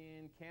 Up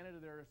in Canada,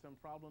 there are some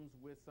problems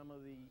with some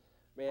of the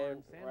Man,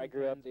 farmed salmon where I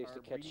grew up, pens they used to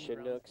are catch breeding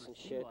grounds Chinooks for and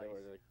sea shit. lice, They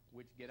were like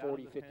which get 40, out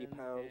of the 50 pens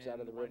pounds out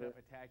of the and wind river. up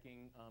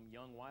attacking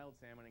young wild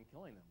salmon and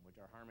killing them, which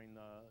are harming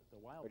the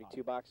wild. Ready,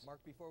 2 population. bucks. Mark,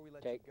 before we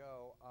let Take. you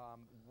go,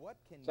 what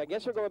can So I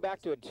guess we we're going do back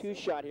as to a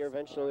 2-shot here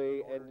consumers, eventually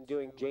in order and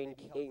doing to Jane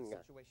maybe help King. the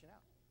situation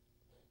out?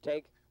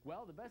 Take.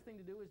 Well, the best thing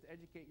to do is to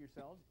educate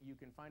yourselves. You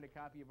can find a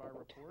copy of our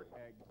report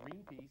at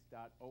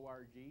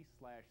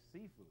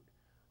greenpeace.org/seafood.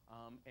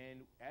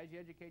 And as you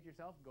educate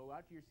yourself, go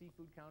out to your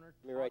seafood counter.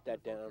 Let me write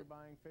talk to that the folks down. You're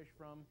buying fish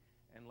from,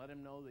 and let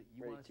them know that you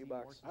Ready, want to 2 see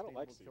more bucks. I don't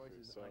like sustainable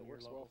seafood, choices so on it your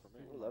works local well for me.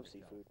 I supermarket love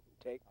shelf. seafood.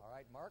 Take. All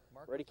right, Mark.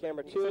 Ready, let's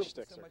camera leave 2. it. Fish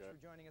sticks Thank you so are much good.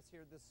 for joining us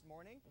here this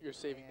morning. You're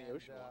saving the and,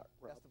 ocean a lot,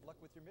 Rob. Best of luck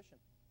with your mission.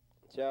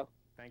 Joe.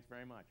 Thanks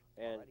very much.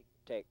 And Alrighty.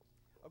 take.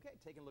 Okay,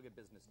 taking a look at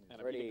business news. And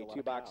I'm Ready, eating a lot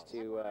 2 of bucks cows.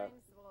 to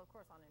Headlines, well, of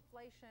course, on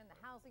inflation, the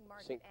housing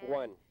market, Sync and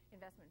 1.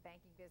 investment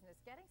banking business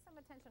getting some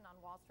attention on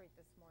Wall Street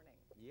this morning.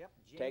 Yep,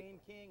 Take. Jane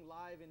King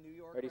live in New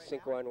York Ready, right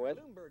sync now. 1 with.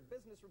 Bloomberg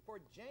Business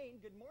Report. Jane,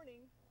 good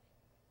morning.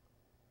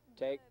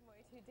 Take. Good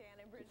morning to you,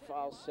 Dan and Bridget.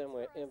 Fall Lots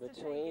somewhere for us in to take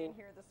between.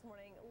 here this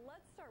morning.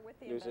 Let's start with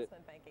the Lose it.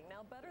 investment banking.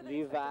 Now, better than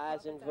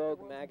Levi's expected and profits at the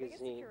Vogue world's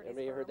biggest magazine. securities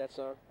Everybody heard firm, that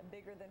song? a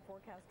bigger than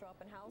forecast drop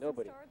in housing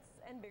Nobody. starts,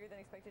 and bigger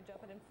than expected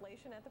jump in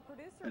inflation at the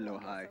producer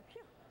Hello, level. hi. So,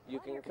 phew, You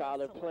lot can here for call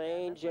us her to look at.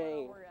 Plain That's not all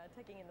Jane. we're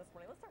taking in this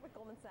morning. Let's start with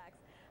Goldman Sachs.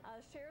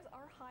 Shares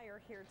are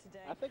higher here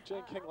today. I think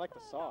Jane King liked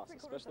the sauce,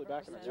 especially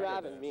back in the day.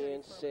 Driving me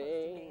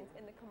insane.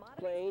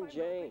 Plain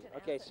Jane.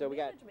 Okay, so we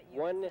got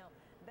one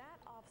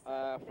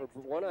for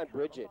one on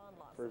Bridget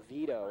for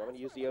Vito. I'm going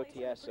to use the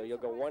OTS, so you'll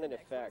go 1 in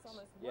effects.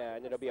 Yeah,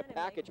 and it'll be a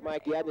package.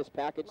 Mike, you had this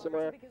package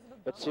somewhere?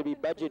 It should be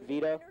budget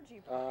Vito.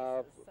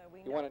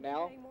 You want it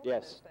now?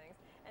 Yes.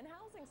 And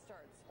housing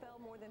starts fell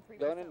more than 3%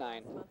 Going to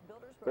 9. last month.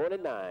 Builders were Going to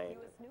building 9.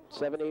 US new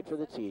homes 7-8 in for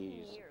the 17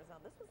 T's. years. Now,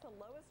 this was the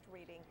lowest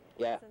reading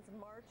Yeah. since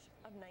March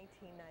of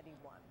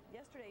 1991.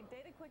 Yesterday,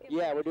 DataQuick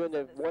Yeah, we're doing the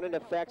information said 1 in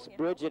that effects California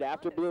Bridget housing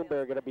after condo sales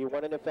Bloomberg. It'll be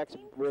 1 in dropped effects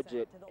 15%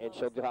 Bridget, to the and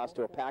she'll lowest cost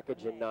to a level for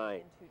package in May 9.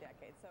 in 2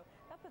 decades. So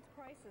that puts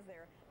prices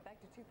there back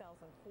to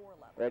 2004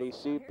 levels. Ready, Now,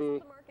 here's CP?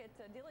 how the market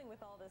dealing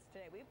with all this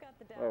today. We've got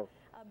the Oh.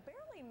 Dow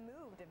barely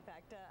moved, in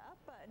fact,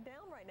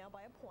 down right now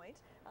by a point.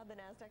 The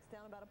Nasdaq's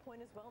down about a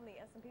point as well, and the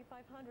S&P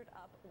 500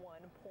 up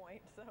 1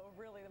 point. So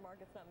really, the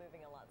market's not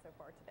moving a lot so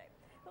far today.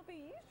 Well, if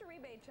you used a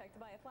rebate check to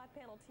buy a flat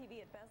panel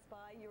TV at Best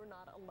Buy, you're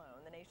not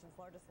alone. The nation's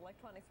largest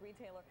electronics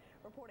retailer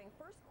reporting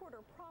first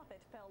quarter profit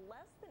fell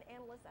less than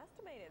analysts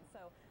estimated.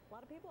 So a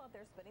lot of people out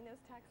there spending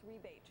those tax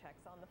rebate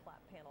checks on the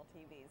flat panel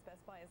TVs. Best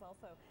Buy has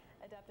also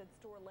adapted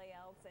store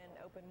layouts and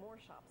opened more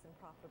shops in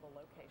profitable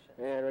locations.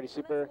 And ready, that's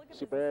super, a look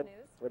at super business in.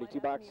 news Ready, right 2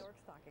 out of bucks. New York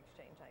Stock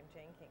Exchange. I'm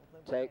Jane King,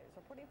 Bloomberg Take. News,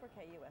 reporting for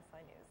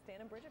KUSI News.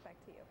 Dan and Bridget, back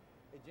to you.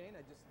 Hey, Jane,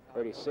 I just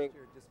Ready, sync.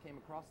 here just came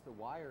across the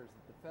wires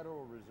that the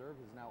Federal Reserve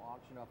has now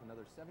auctioned off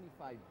another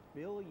 $75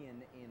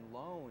 billion in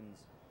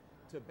loans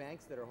to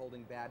banks that are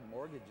holding bad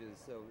mortgages.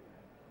 So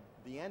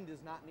the end is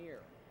not near.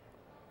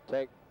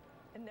 Take.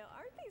 And now,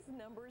 aren't these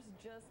numbers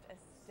just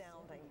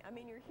astounding? I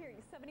mean, you're hearing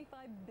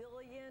 75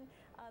 billion.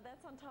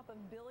 That's on top of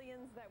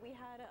billions that we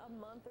had a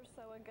month or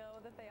so ago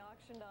that they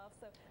auctioned off.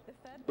 So the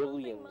Fed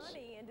pumping Billions.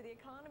 money into the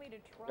economy to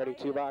try Ready,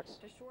 2 bucks.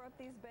 to shore up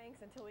these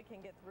banks until we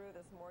can get through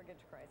this mortgage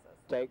crisis.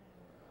 Take.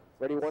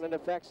 Ready, 1 in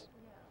effects.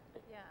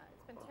 Yeah,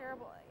 it's been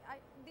terrible.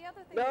 The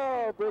other thing that came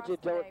No, across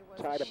Bridget, don't today was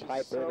try to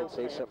pipe in and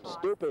say healthcare something costs.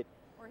 stupid.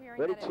 We're hearing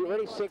Ready, that it 2, may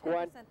ready, go up sync 1.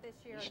 10% this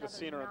year, You should have another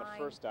seen her in the 9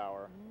 first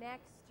hour.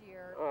 next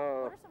year.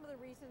 Oh. What are some of the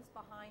reasons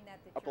behind that?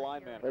 A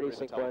blind man Ready, could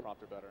read the sync 1.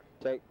 teleprompter better.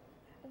 Take.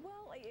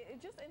 Well,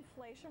 just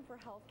inflation for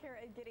healthcare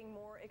is getting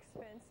more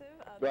expensive.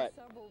 Right.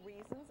 There's several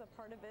reasons. A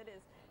part of it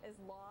is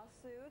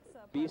lawsuits.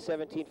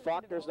 B17,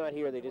 Faulkner's not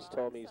here. They just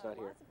told me he's not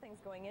here. Lots of things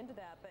going into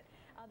that, but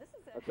this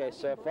is a Okay, heavy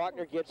so if burden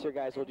Faulkner for gets here,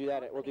 guys, we'll do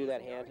that. We'll do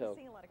that companies. We're already handheld.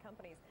 seeing a lot of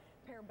companies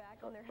pare back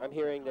on their I'm healthcare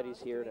hearing that he's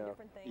costs, here doing now.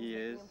 different things, He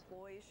making is.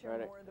 employees share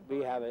Right, more of the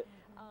we have burden. it.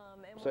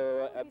 And we'll So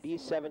probably a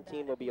see more of B17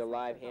 that will be a as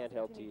live these prices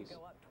handheld continue tease. to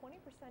go up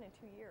 20% in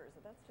 2 years.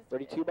 That's just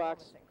Ready, an 2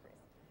 bucks. enormous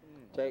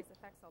increase. Take. This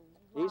affects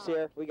a He's lot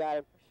here. We got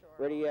him. For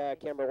sure. Ready,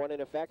 camera 1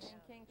 in effects.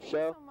 King, thank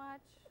Show. you so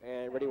much.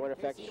 And ready, 1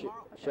 effects. Show. See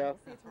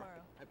you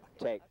tomorrow.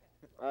 Take.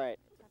 All right.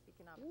 Tough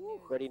economic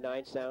news. Ready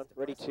 9 sound.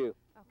 Ready 2.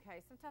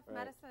 Okay, some tough All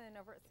right. medicine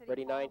over at City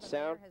Ready, Hall. 9 The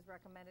sound. mayor has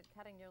recommended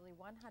cutting nearly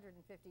 150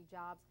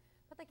 jobs,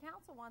 but the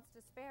council wants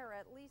to spare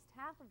at least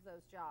half of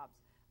those jobs.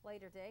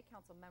 Later today,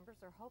 council members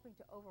are hoping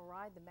to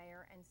override the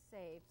mayor and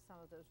save some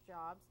of those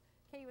jobs.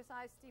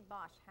 KUSI's Steve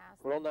Bosch has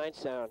Roll 9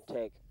 sound.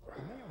 Take.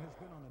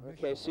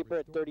 Okay, Super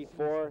at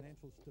 34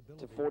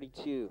 to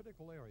 42.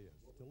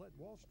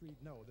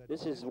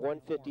 This is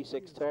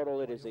 156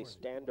 total. It is a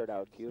standard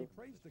outcue.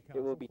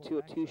 It will be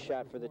 2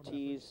 shot for the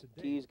tees.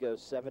 Tees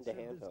goes 7 to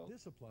handle.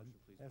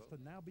 As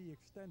to now be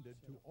extended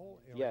to all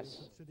areas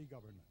Yes. of city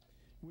government.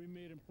 We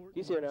made important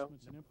He's here now.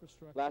 investments in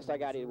infrastructure. Last I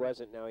got, he and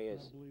wasn't. Now he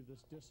reserves. is. I believe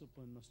this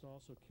discipline must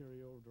also carry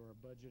over to our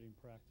budgeting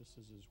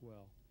practices as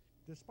well.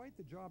 Despite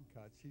the job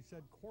cuts, he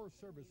said core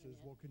services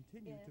will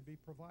continue to be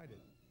provided,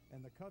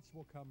 and the cuts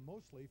will come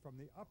mostly from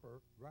the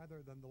upper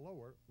rather than the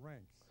lower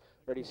ranks.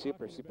 Ready, We're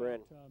Super. talking Super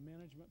in. about,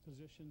 management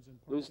positions in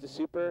Lose parks the and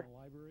Super. rec and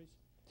libraries.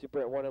 Super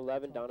at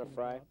 111 down to Talking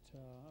Fry.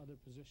 about, other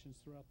positions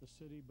throughout the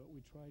city, but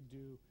we tried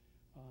to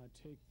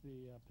take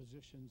the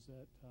positions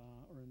that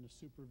are in the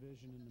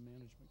supervision and the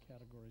management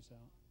categories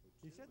out.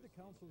 He said the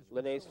council's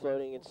Linnaeus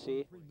floating in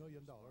C. $3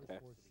 million Okay.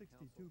 for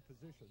 62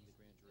 positions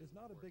is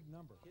not a big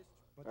number,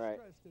 but All right.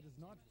 stressed it is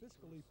not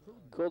fiscally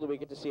prudent. Cool. Do we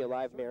get to see a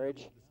live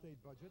marriage? The state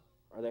budget,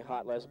 Are they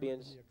hot downturn in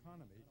lesbians? the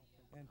economy,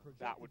 and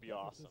That would be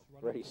projected awesome. deficits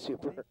running Ready, to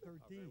Super.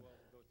 2013.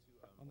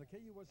 On the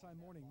KUSI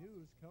Morning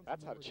News,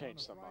 That's how to Councilmember change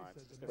Donna some Fry minds.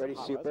 said Just the Ready,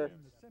 main Super.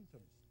 problem is the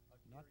symptoms,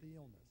 not the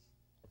illness.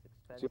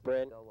 Expenses Super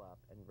in. go up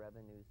and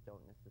revenues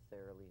don't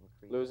necessarily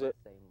increase Lose at it.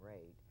 the same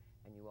rate,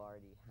 and you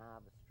already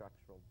have a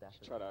structural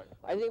deficit. try to- in the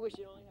I think we budget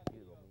should only have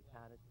review, and we've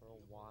had it for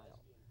a while.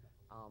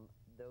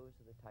 Those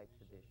are the types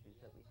of issues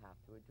that we have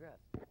to address.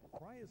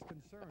 Fry is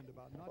concerned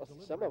about not Well,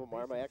 delivering some of them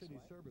are my basic city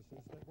ex-wife.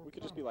 services that were We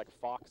could just be like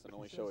promised. Fox and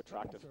only He show says cutting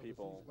attractive services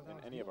people in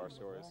without any of our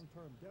dealing with stories.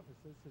 long-term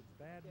deficits is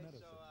bad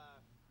medicine.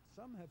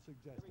 Some have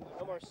suggested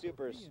No more tax or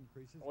Supers. fee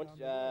increases Once, down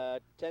the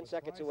road, 10 but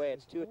seconds Fry away.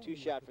 says It's 2 only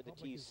shot if for the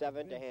public T. is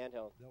 7 to convinced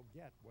handheld. They'll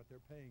get what they're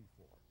paying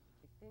for.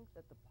 I think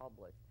that the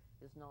public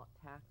is not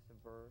tax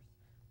averse.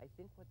 I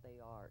think what they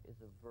are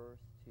is averse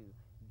to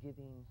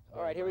giving.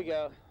 All right, here we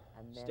their go. money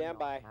And then Stand not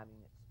by.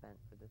 having it spent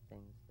for the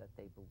things that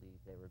they believe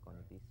they were going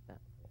to be spent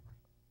for.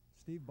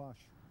 Steve Bosch,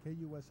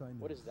 KUSI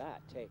News. What is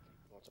that? Take.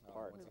 Well, it's a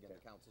part. Once again, Okay.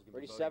 the council's going to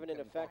Ready, be 7 voting. in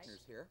Kevin effect.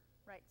 Faulkner's here.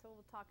 Right, so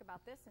we'll talk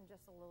about this in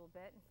just a little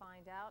bit and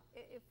find out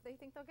if they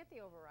think they'll get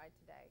the override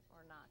today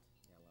or not.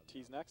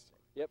 Tees next.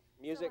 Yep.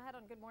 Music. Still ahead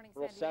on Good Morning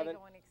Roll San 7.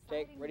 Diego, an Take.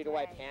 exciting Ready to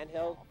wipe day.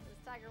 handheld. As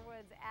Tiger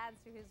Woods adds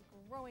to his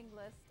growing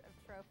list of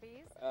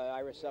trophies.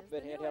 Iris is up the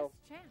at handheld.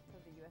 newest champ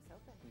of the U.S.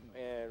 Open.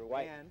 And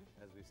white. And,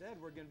 as we said,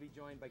 we're going to be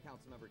joined by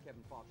Councilmember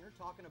Kevin Faulkner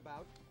talking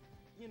about,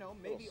 you know,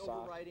 maybe Little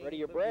soft. overriding Ready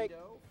your the break.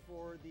 veto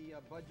for the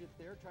budget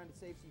there, trying to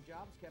save some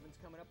jobs. Kevin's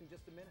coming up in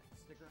just a minute.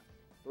 Stick around.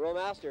 Roll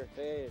master.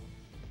 Fade.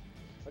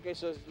 Okay,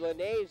 so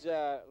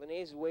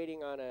Linnaeus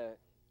waiting on a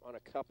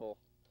couple,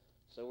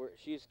 so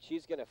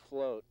she's gonna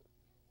float.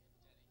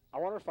 I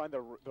want to find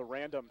the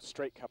random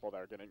straight couple that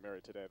are getting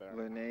married today. There.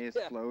 Linnae is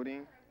Yeah.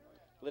 floating.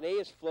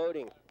 Linnae is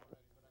floating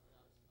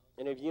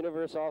in a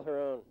universe all her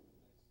own.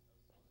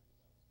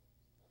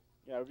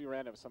 Yeah, it would be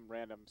random. Some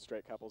random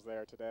straight couples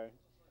there today,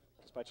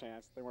 just by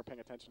chance. They weren't paying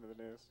attention to the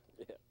news.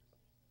 Yeah.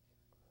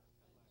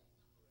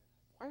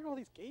 Why are all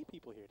these gay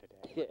people here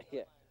today? Yeah,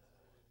 yeah.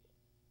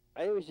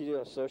 I think we should do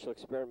a social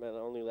experiment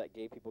and only let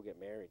gay people get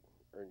married,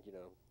 or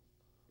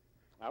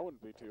I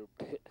wouldn't be too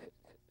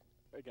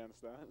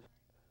against that.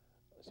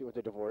 see what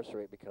the divorce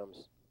rate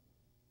becomes.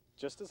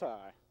 Just as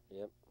high.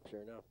 Yep,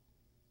 sure enough.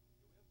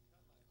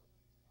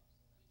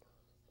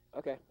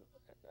 Okay.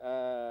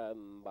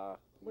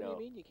 What do you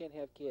mean you can't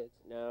have kids?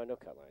 No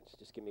cut lines.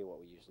 Just give me what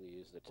we usually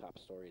use, the top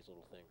stories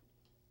little thing.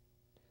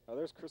 Oh,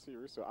 there's Chrissy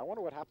Russo. I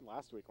wonder what happened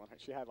last week when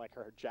she had like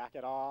her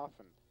jacket off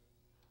and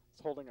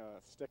was holding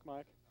a stick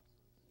mic.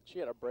 She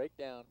had a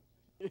breakdown.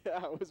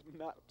 Yeah, it was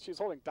not. She was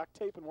holding duct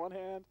tape in one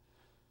hand.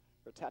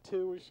 Her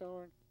tattoo was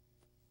showing.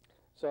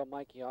 So,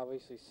 Mikey,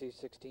 obviously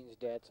C16's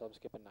dead, so I'm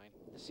skipping 9.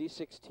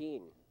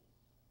 C16.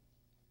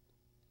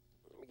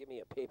 Let me give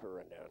me a paper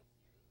rundown.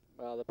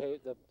 Well,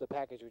 the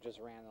package we just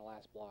ran the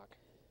last block.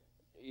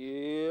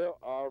 Yeah,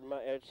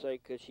 I'd say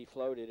because she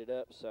floated it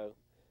up. So,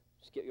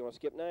 you want to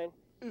skip 9?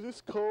 Is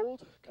this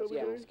cold?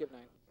 Yeah, skip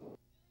 9.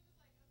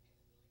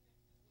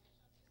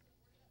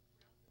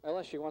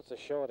 Unless she wants to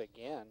show it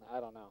again, I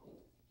don't know.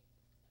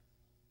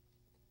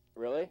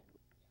 Really?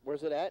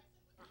 Where's it at?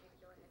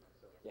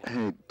 Yeah.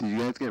 Hey, did you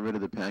guys get rid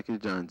of the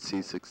package on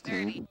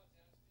C16?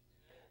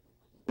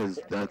 Because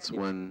that's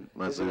when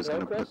Leslie was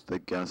going to put the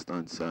guest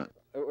on set.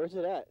 Where's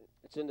it at?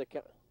 It's in the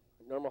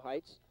normal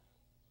heights.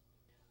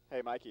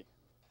 Hey, Mikey.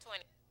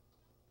 20.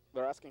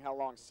 They're asking how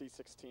long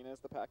C16 is,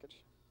 the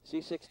package?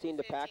 C16,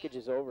 the package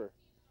is over.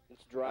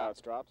 It's dropped. Oh,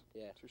 it's dropped?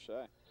 Yeah. Touche.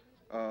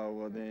 Oh,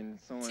 well then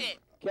someone...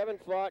 Kevin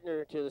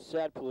Faulkner to the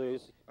set,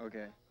 please.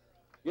 Okay.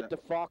 Get the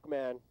Faulk,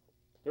 man.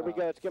 Here we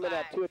go. It's coming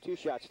out 2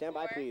 shot. Stand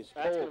by, please.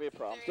 That's going to be a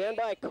problem. Stand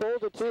by.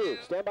 Cold to 2.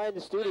 Stand by in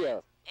the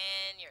studio.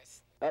 And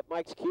yours.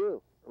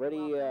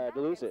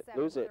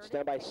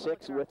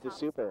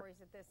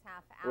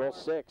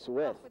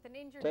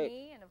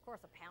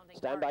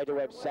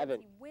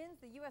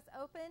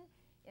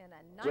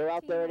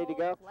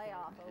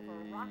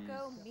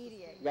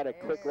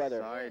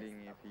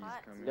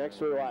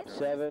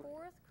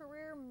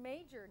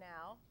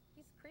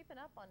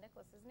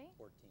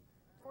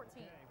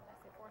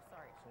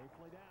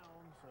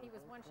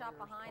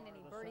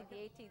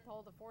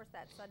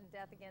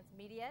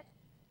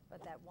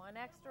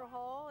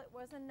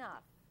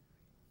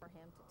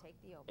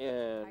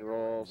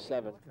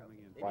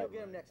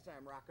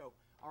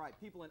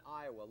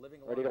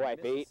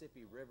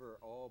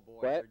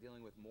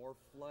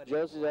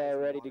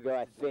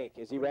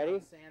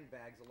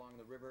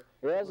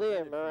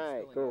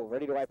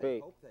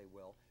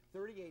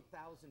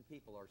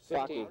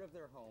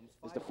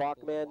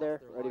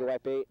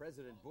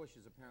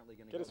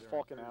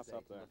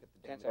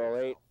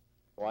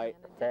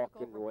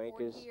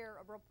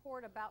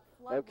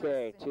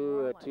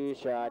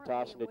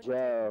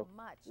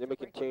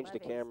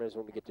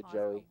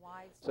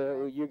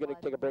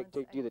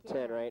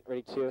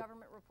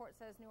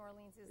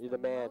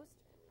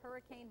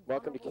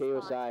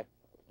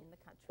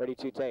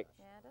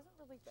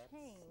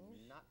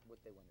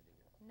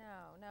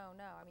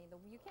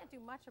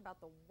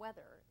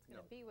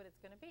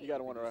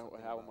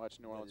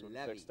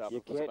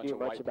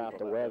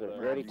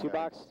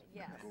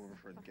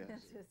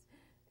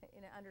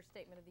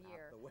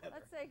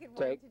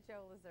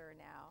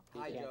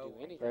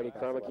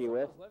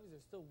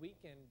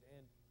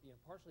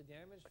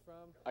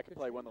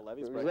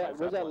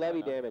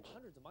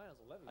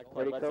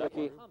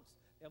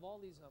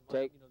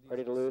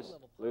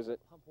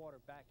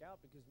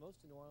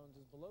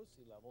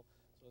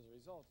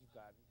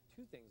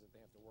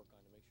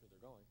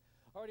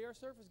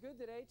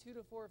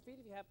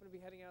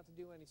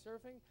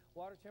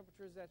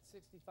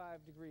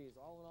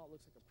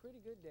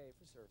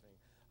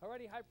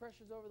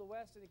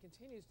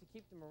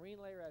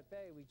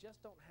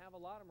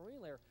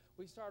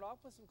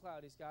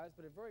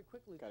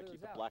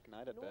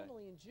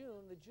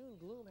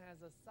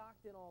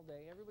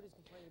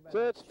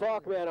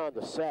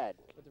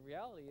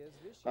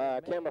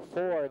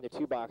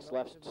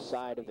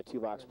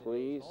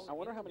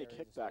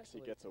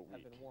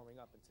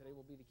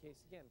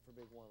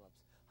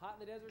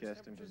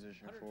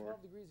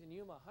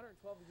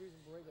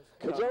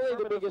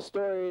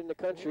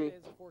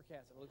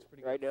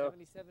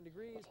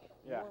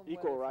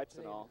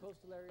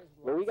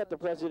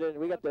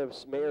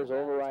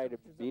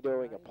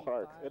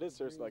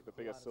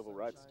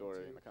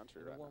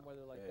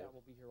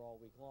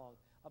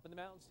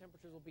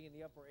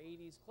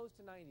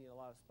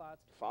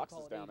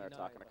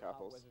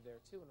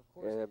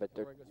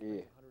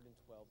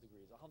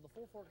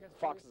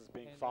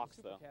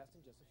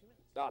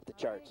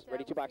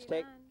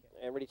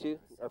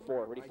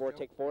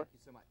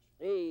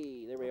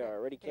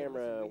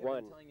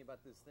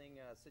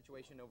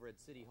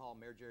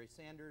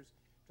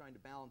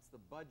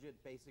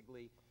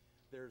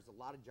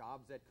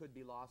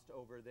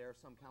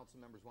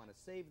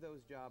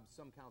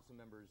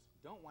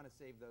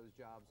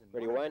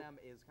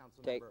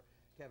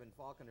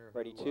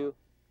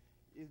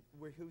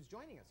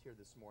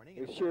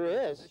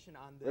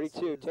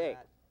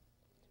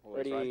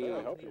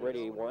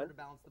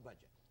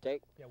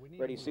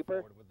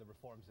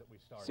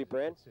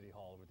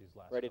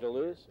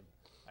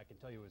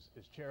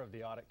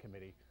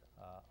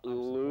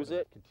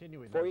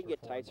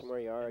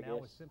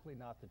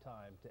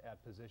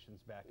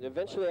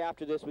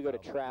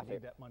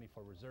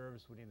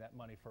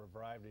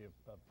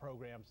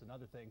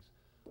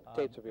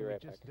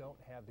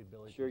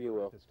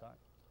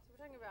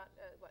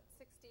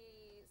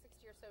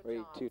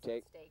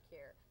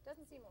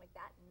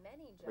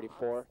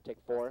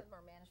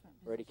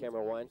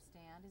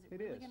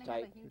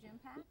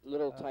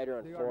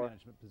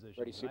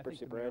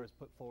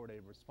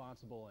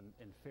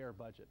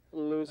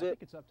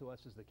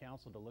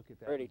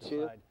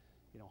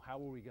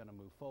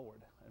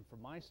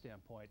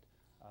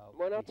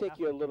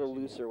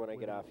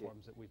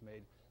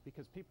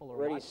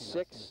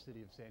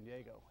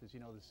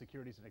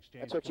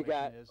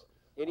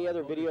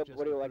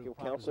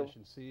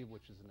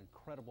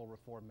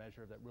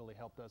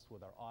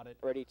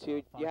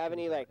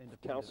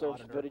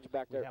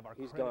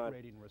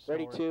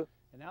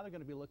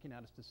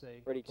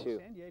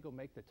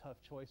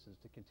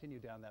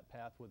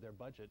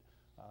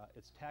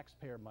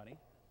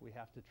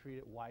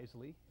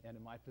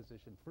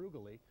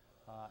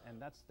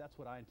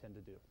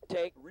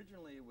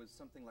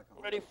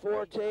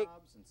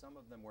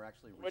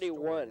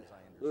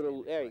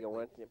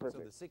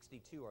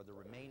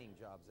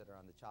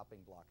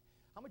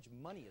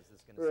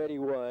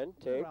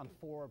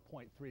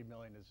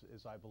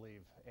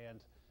 save. And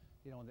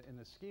you know, in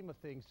the scheme of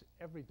things,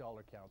 every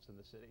dollar counts in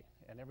the city,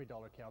 and every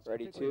dollar counts,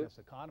 Ready particularly in to? this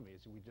economy,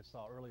 as we just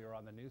saw earlier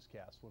on the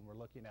newscast, when we're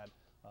looking at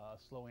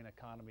slowing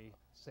economy,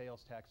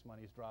 sales tax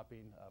money's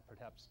dropping,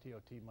 perhaps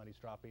TOT money's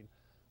dropping.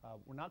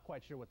 we're not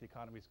quite sure what the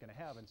economy is going to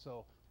have. And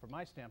so from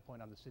my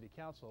standpoint on the city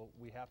council,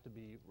 we have to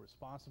be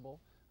responsible.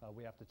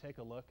 We have to take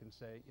a look and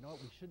say, you know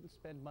what, we shouldn't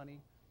spend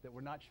money that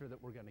we're not sure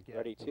that we're going to get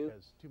Ready two.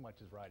 because too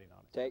much is riding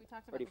on it. Take. We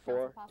talked about Ready the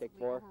council four. Take possibly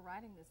four.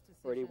 overriding this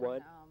decision. Ready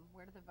one.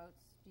 Where do the votes,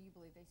 do you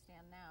believe they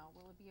stand now?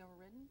 Will it be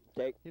overridden?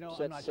 Take. You know,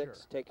 Set I'm not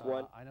six. sure. Take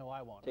one. I know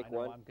I won't. Take I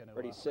know one. I'm going to.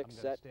 Ready six. I'm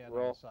Set. Stand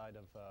Roll. on the side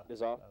of,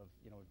 Dissolve.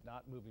 you know,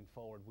 not moving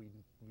forward. We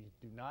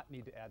do not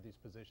need to add these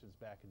positions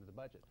back into the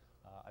budget.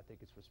 I think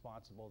it's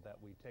responsible that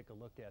we take a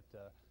look at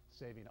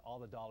saving all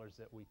the dollars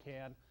that we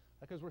can,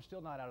 because we're still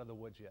not out of the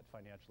woods yet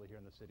financially here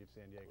in the city of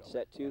San Diego.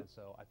 Set two. And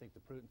so I think the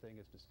prudent thing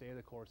is to stay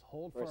the course,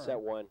 hold Or firm. set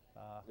one.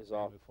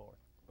 Dissolve. And move forward.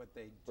 But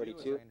they do, Ready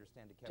as two. I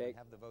understand it, Kevin, Take.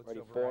 have the votes Ready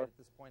override four. at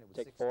this point. It was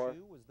Take 6-2. four.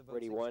 Was the vote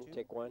Ready 6-2? one.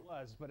 Take one. It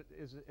was, but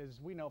as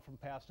we know from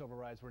past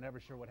overrides, we're never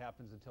sure what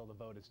happens until the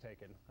vote is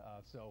taken.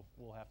 So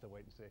we'll have to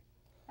wait and see.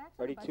 Back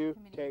to Ready the two. budget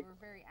committee, Take. we were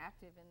very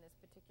active in this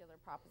particular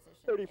proposition.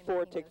 Ready in four.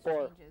 making Take those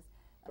four. changes.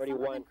 Ready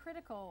Some one. have been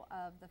critical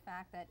of the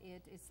fact that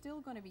it is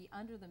still going to be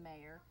under the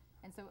mayor,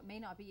 and so it may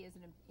not be as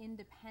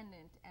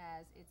independent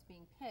as it's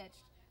being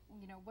pitched.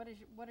 You know, what's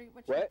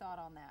your thought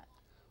on that?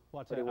 Well,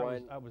 I'll tell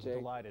you, I was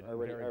delighted and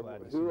very glad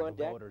to see the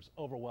voters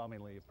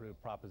overwhelmingly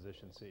approve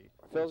Proposition C.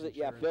 Phil's it,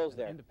 yeah, Phil's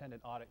there. An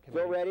independent audit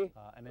committee. Phil ready?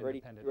 An Ready,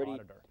 independent ready.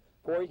 auditor.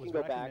 Four, you can was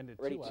go back. recommended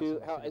Ready to us two. in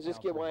the How city is this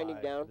get council winding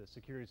by down? The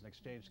Securities and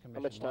Exchange How much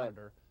Commission time?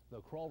 monitor, the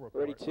Kroll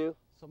report. Ready two.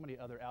 So many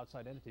other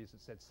outside entities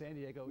that said San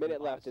Diego. Minute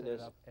you ought left to in set it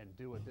this. up and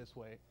do it this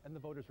way, and the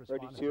voters Ready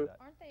responded two. to that.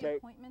 Aren't they Take.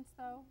 appointments,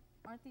 though?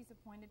 Aren't these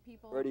appointed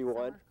people? Ready Some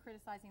one. are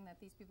criticizing that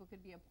these people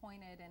could be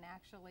appointed and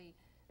actually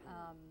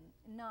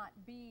not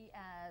be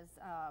as,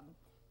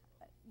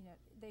 you know,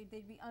 they'd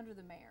be under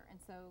the mayor, and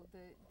so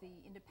the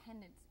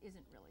independence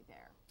isn't really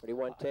there. Ready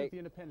one. I think Take. the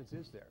independence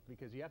is there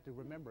because you have to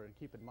remember and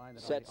keep in mind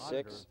that Set on the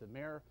auditor, six. the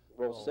mayor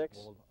Roll will, six.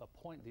 will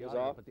appoint the Dissolve.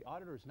 auditor, but the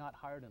auditor is not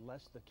hired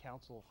unless the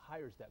council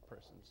hires that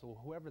person. So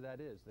whoever that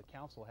is, the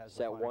council has the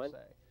Set final one. say.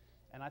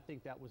 And I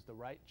think that was the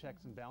right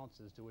checks and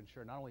balances to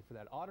ensure not only for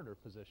that auditor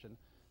position,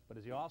 but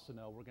as you also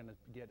know, we're going to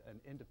get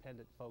an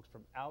independent folks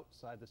from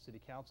outside the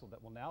city council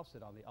that will now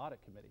sit on the audit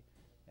committee.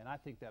 And I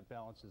think that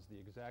balance is the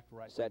exact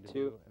right Set thing to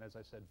two. do. And as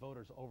I said,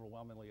 voters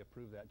overwhelmingly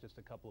approved that just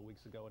a couple of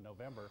weeks ago in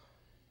November.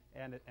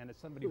 And as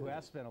somebody who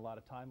has spent a lot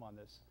of time on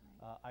this,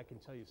 I can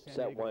tell you San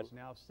Set Diego one. is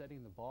now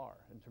setting the bar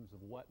in terms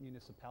of what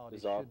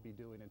municipalities Dissolve. should be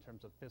doing in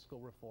terms of fiscal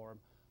reform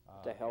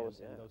The hell and, is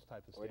that? and those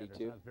types of Ready standards.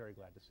 two. And I'm very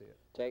glad to see it.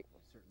 Take. We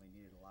certainly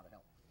needed a lot of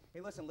help.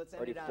 Hey, listen, let's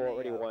end Ready it on four,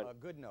 ready one. a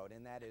good note,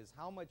 and that is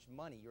how much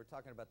money, you were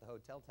talking about the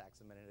hotel tax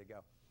a minute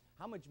ago,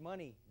 how much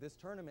money this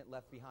tournament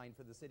left behind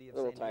for the city of A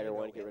little San Diego. tighter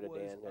one, get rid of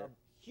It was Dan there. a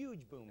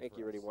huge boom Thank for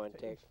you, ready us. one. It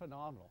Take. was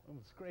phenomenal. It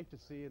was great to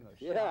see in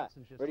those Yeah. shots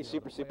and just Ready, you know,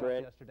 super, the super playoff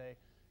in. yesterday.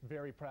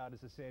 Very proud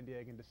as a San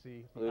Diegan to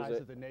see the Lose eyes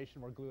it. of the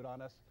nation were glued on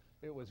us.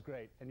 It was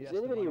great. And yes, Does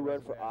anybody the money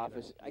run wasn't for bad either.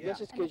 office? I guess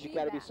it's And because the you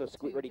got to be so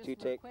feedback, too, ready just to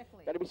real take.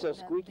 quickly, Got to be so the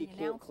squeaky clean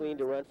to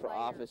announcers, run the for players,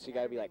 office. You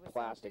got to be like everybody was so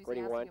plastic. Ready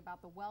enthusiastic one.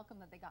 about the welcome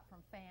that they got from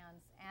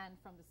fans and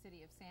from the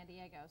city of San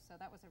Diego, so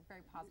that was a very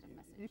positive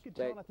message. You could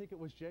Take. tell, and I think it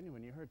was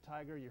genuine. You heard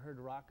Tiger, you heard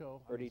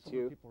Rocco. I mean, Ready so two.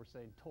 many people were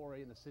saying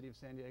Torrey in the city of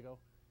San Diego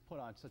put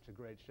on such a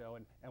great show,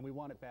 and we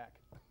want it back.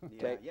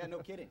 Yeah, no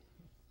kidding.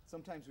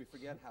 Sometimes we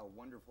forget how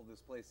wonderful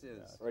this place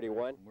is. Ready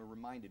one. We're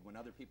reminded when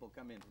other people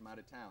come in from out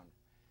of town.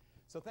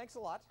 So thanks a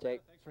lot.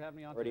 Take. Thanks for having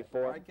me on Ready today.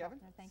 four. All right, Kevin.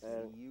 Thank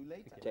And See you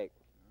later. Take.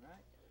 All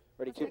right.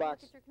 Ready Let's two take a look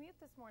box. at your commute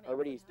this morning.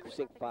 Ready How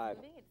sync traffic is five.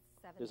 moving.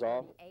 It's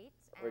Dissolve. 7:38,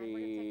 and Ready, we're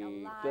going to take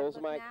a live Phil's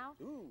look mic. now.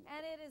 Ooh.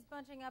 And it is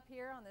bunching up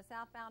here on the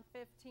southbound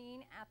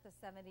 15 at the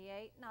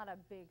 78. Not a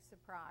big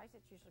surprise.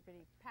 It's usually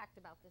pretty packed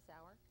about this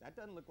hour. That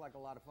doesn't look like a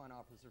lot of fun,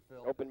 Officer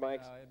Phil. Open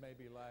mics. It may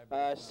be live.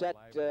 but it's not Set,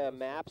 live, but most folks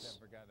maps.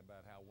 have forgotten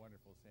about how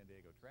wonderful San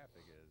Diego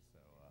traffic is,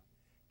 so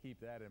keep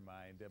that in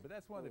mind. But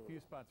that's one of the few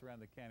spots around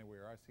the county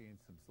where we are seeing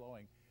some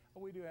slowing.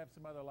 We do have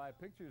some other live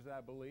pictures,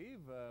 I believe.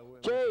 We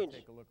can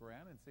take a look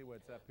around and see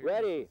what's up here.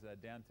 Ready. This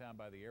is downtown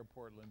by the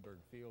airport, Lindbergh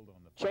Field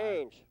on the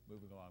Change.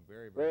 moving along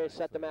very, Ready, very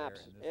set the nicely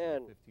maps. there.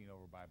 And this In. is 15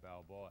 over by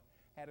Balboa.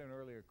 Had an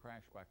earlier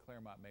crash by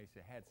Claremont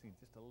Mesa. Had seen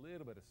just a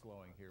little bit of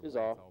slowing here. But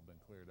Dissolve. it's all been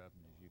cleared up,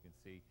 and as you can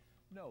see,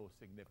 no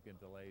significant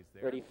delays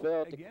there. Ready,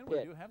 Phil, to Again,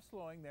 pit. we do have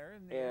slowing there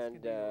in the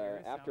And Escondido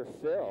area, after south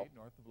of Phil, 48,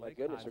 north of my Lake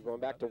goodness, Hodges. we're going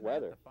back to Other than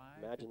that, weather. the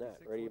 5, Imagine that.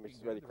 56 Ready, looking Mrs.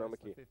 good. Ready, The chroma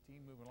rest of key. the 15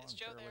 moving along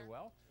Joe fairly there.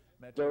 well.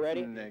 Joe,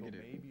 ready? Negative.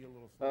 Maybe a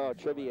little Oh,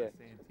 sluggish trivia. on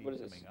Santee What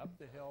is this? coming up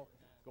the hill,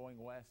 going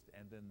west,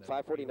 and then the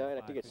 5:49.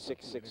 I think it's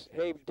 552 6:6.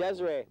 Hey, interchange.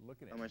 Desiree.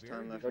 Looking at How much very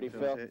time left good Ready,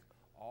 until Phil? hit?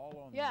 all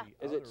on Yeah.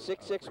 the Is other, it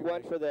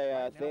 661 for the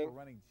Right now thing? we're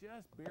running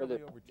just For barely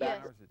the over 2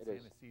 back? hours at It San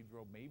is.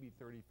 Isidro, maybe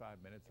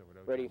 35 minutes over at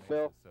Ocho Ready, Mesa,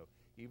 Phil? so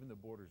even the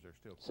borders are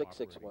still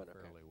 661,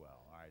 cooperating okay. fairly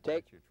well. All right,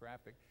 Take. that's your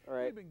traffic. All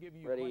right. We've been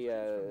giving you Ready,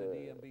 questions from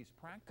the DMV's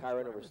practice Kyron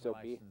over driver's still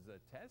B. license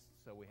test,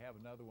 so we have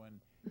another one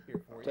here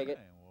for Take you, it.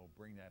 and we'll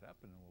bring that up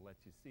and we'll let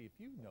you see if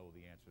you know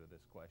the answer to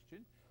this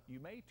question. You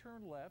may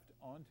turn left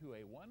onto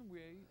a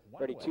one-way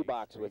Ready, two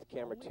box with street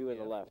camera only 2 in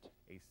the if left.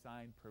 a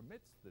sign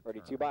permits the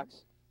Ready, turn. two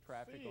box.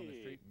 Traffic on the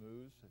street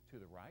moves to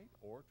the right,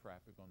 or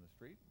traffic on the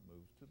street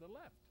moves to the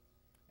left.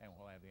 And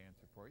we'll have the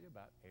answer for you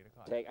about 8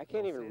 o'clock. Take. I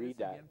can't We'll even say read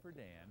this that. again for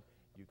Dan.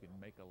 you can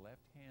make a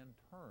left-hand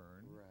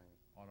turn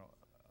on a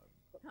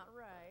Not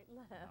right,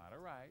 left. not a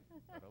right,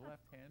 but a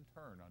left-hand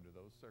turn under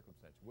those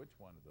circumstances. Which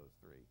one of those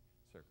three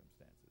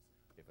circumstances?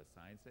 If a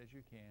sign says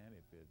you can,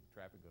 if the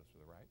traffic goes to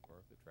the right, or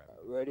if the traffic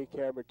goes Ready, to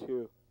the left. camera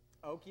 2.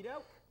 Okie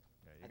doke.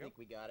 There you I go. think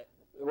we got it.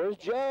 Where's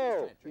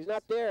Joe? He's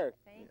not there.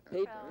 Thank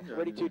Hey, you.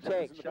 ready to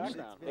take. It's They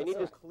been need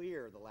so to.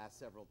 clear the last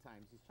several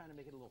times. He's trying to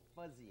make it a little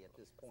fuzzy at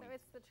this point. So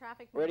it's the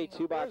traffic. Ready, moving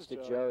 2 box to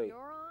on Joey. You're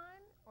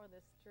on, or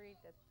the street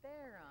that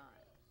they're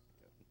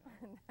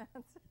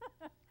on.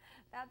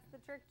 That's the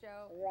trick,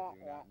 Joe.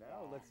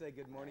 No, let's say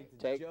good morning to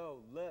Take.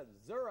 Joe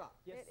Lazura.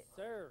 Yes,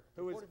 sir.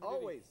 Who is Reporter for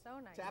duty. always So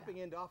nice. tapping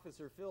into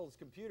Officer Phil's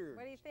computer.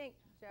 What do you think,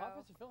 Joe?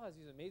 Officer Phil has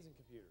these amazing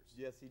computers.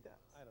 Yes, he does.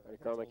 I don't know.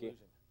 Ready, I think chroma it's an key.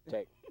 illusion.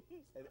 Take.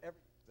 And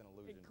it's an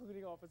illusion.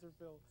 Including Officer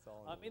Phil. It's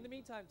all an In the illusion.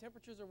 meantime,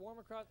 temperatures are warm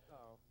across.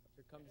 Oh,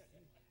 here comes.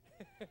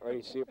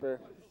 Ready,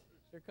 super.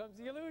 Here comes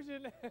the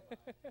illusion.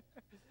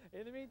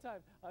 In the meantime,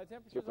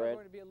 temperatures Super are Ed.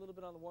 going to be a little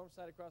bit on the warm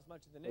side across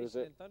much of the What is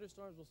nation, it? and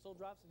thunderstorms will still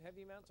drop some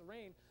heavy amounts of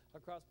rain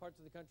across parts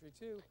of the country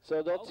too.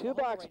 So the Oklahoma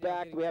 2 box right now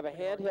back, getting we have a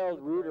pretty hard to handheld look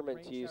for Ruderman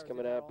rain tease showers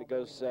coming they've up. got It all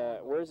goes, morning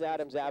long. where's There's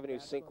Adams some big Avenue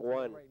bad Sync storms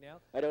 1? right now.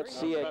 I don't Very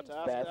see nice it, days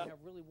to Beth.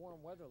 have really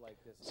warm weather like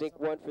this. Sync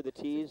Summer. 1 for the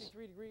tees.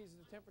 63 degrees is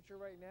the temperature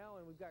right now,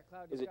 and we've got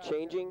cloudy Is it skies down at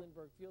changing?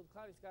 Lindbergh Field.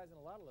 Cloudy skies in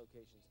a lot of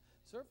locations.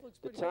 Surf looks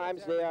The pretty good. times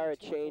It's they are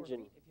averaging 24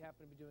 changing. feet if you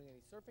happen to be doing any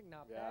surfing,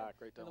 not Yeah, bad.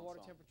 great And the Dylan water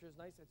song. temperature is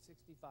nice at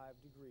 65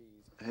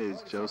 degrees. Hey, is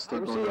Alrighty, Joe so still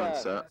how You going ever on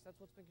see, set? that's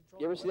what's been controlling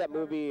You ever the see that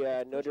weather movie,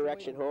 pattern. No Push your way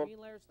Direction to the Home? green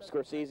layers, that's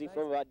Scorsese nice.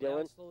 film about Now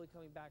Dylan? it's slowly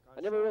coming back on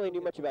I never shore. really We'll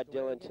knew get much about pushed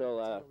away Dylan again. till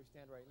That's where we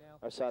stand right now.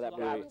 I saw that So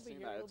movie. the high I've will be seen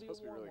here. that. It'll It's be a supposed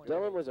to be warm really one good.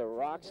 Dylan today. was a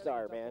Temperatures rock will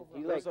star, get man. up He over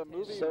like There's a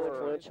movie so where-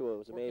 influential. It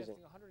was amazing.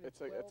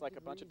 It's like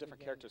a bunch of different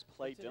characters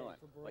play Dylan.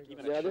 Like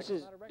even a Yeah, chick.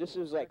 this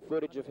is like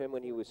footage of him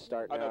when he was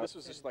starting Oh no, out. this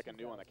was just like a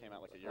new one that came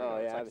out like a year Oh, ago.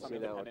 yeah, It's I like haven't some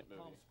seen that one.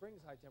 independent Palm movie.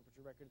 Springs high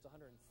temperature record is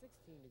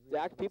 116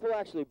 degrees. People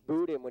actually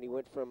booed him when he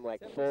went from like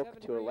 77 folk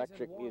to degrees and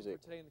electric warm music.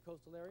 For today in the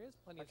coastal areas.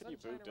 Plenty How of can you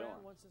sunshine boo around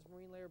Dylan? once this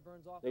marine layer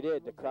burns off. They a little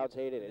did. The bit crowds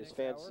hated in it. the His next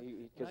fans, hour.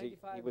 because he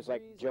 95 was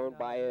like degrees Joan and, warm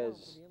Baez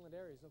for the inland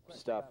areas, no question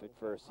stuff about it.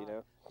 at We'll first, feel you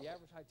know. hot. The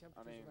average high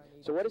temperature is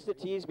around So what is the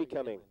 82 tease degrees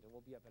becoming? inland, and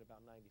we'll be up at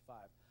about 95.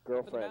 Up in the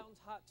Girlfriend. mountains,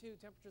 hot too.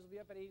 Temperatures will be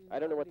up at 89 I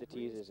don't know what the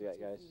degrees. tease is yet,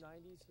 We'll see a guys. few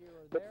 90s here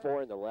or Put there.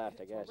 4 in the left,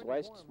 I It's guess.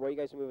 already Why are you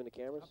guys moving the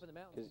cameras? Up in the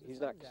mountains, Because the he's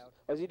not. sun's out.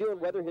 Oh, is he doing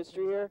weather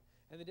history here?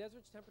 And the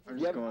desert's temperature I'm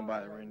is just hot going by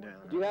the around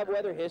rundown. Do you have 100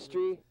 weather degrees.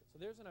 history? So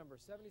there's a number,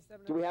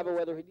 77 Do we have a on the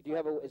weather? coast, Do you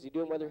have a? 95 Is he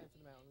doing weather? into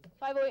the mountains,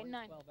 508 and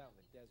 9. 12 out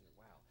in the desert.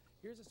 Wow.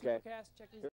 Here's a Okay. supercast. Check these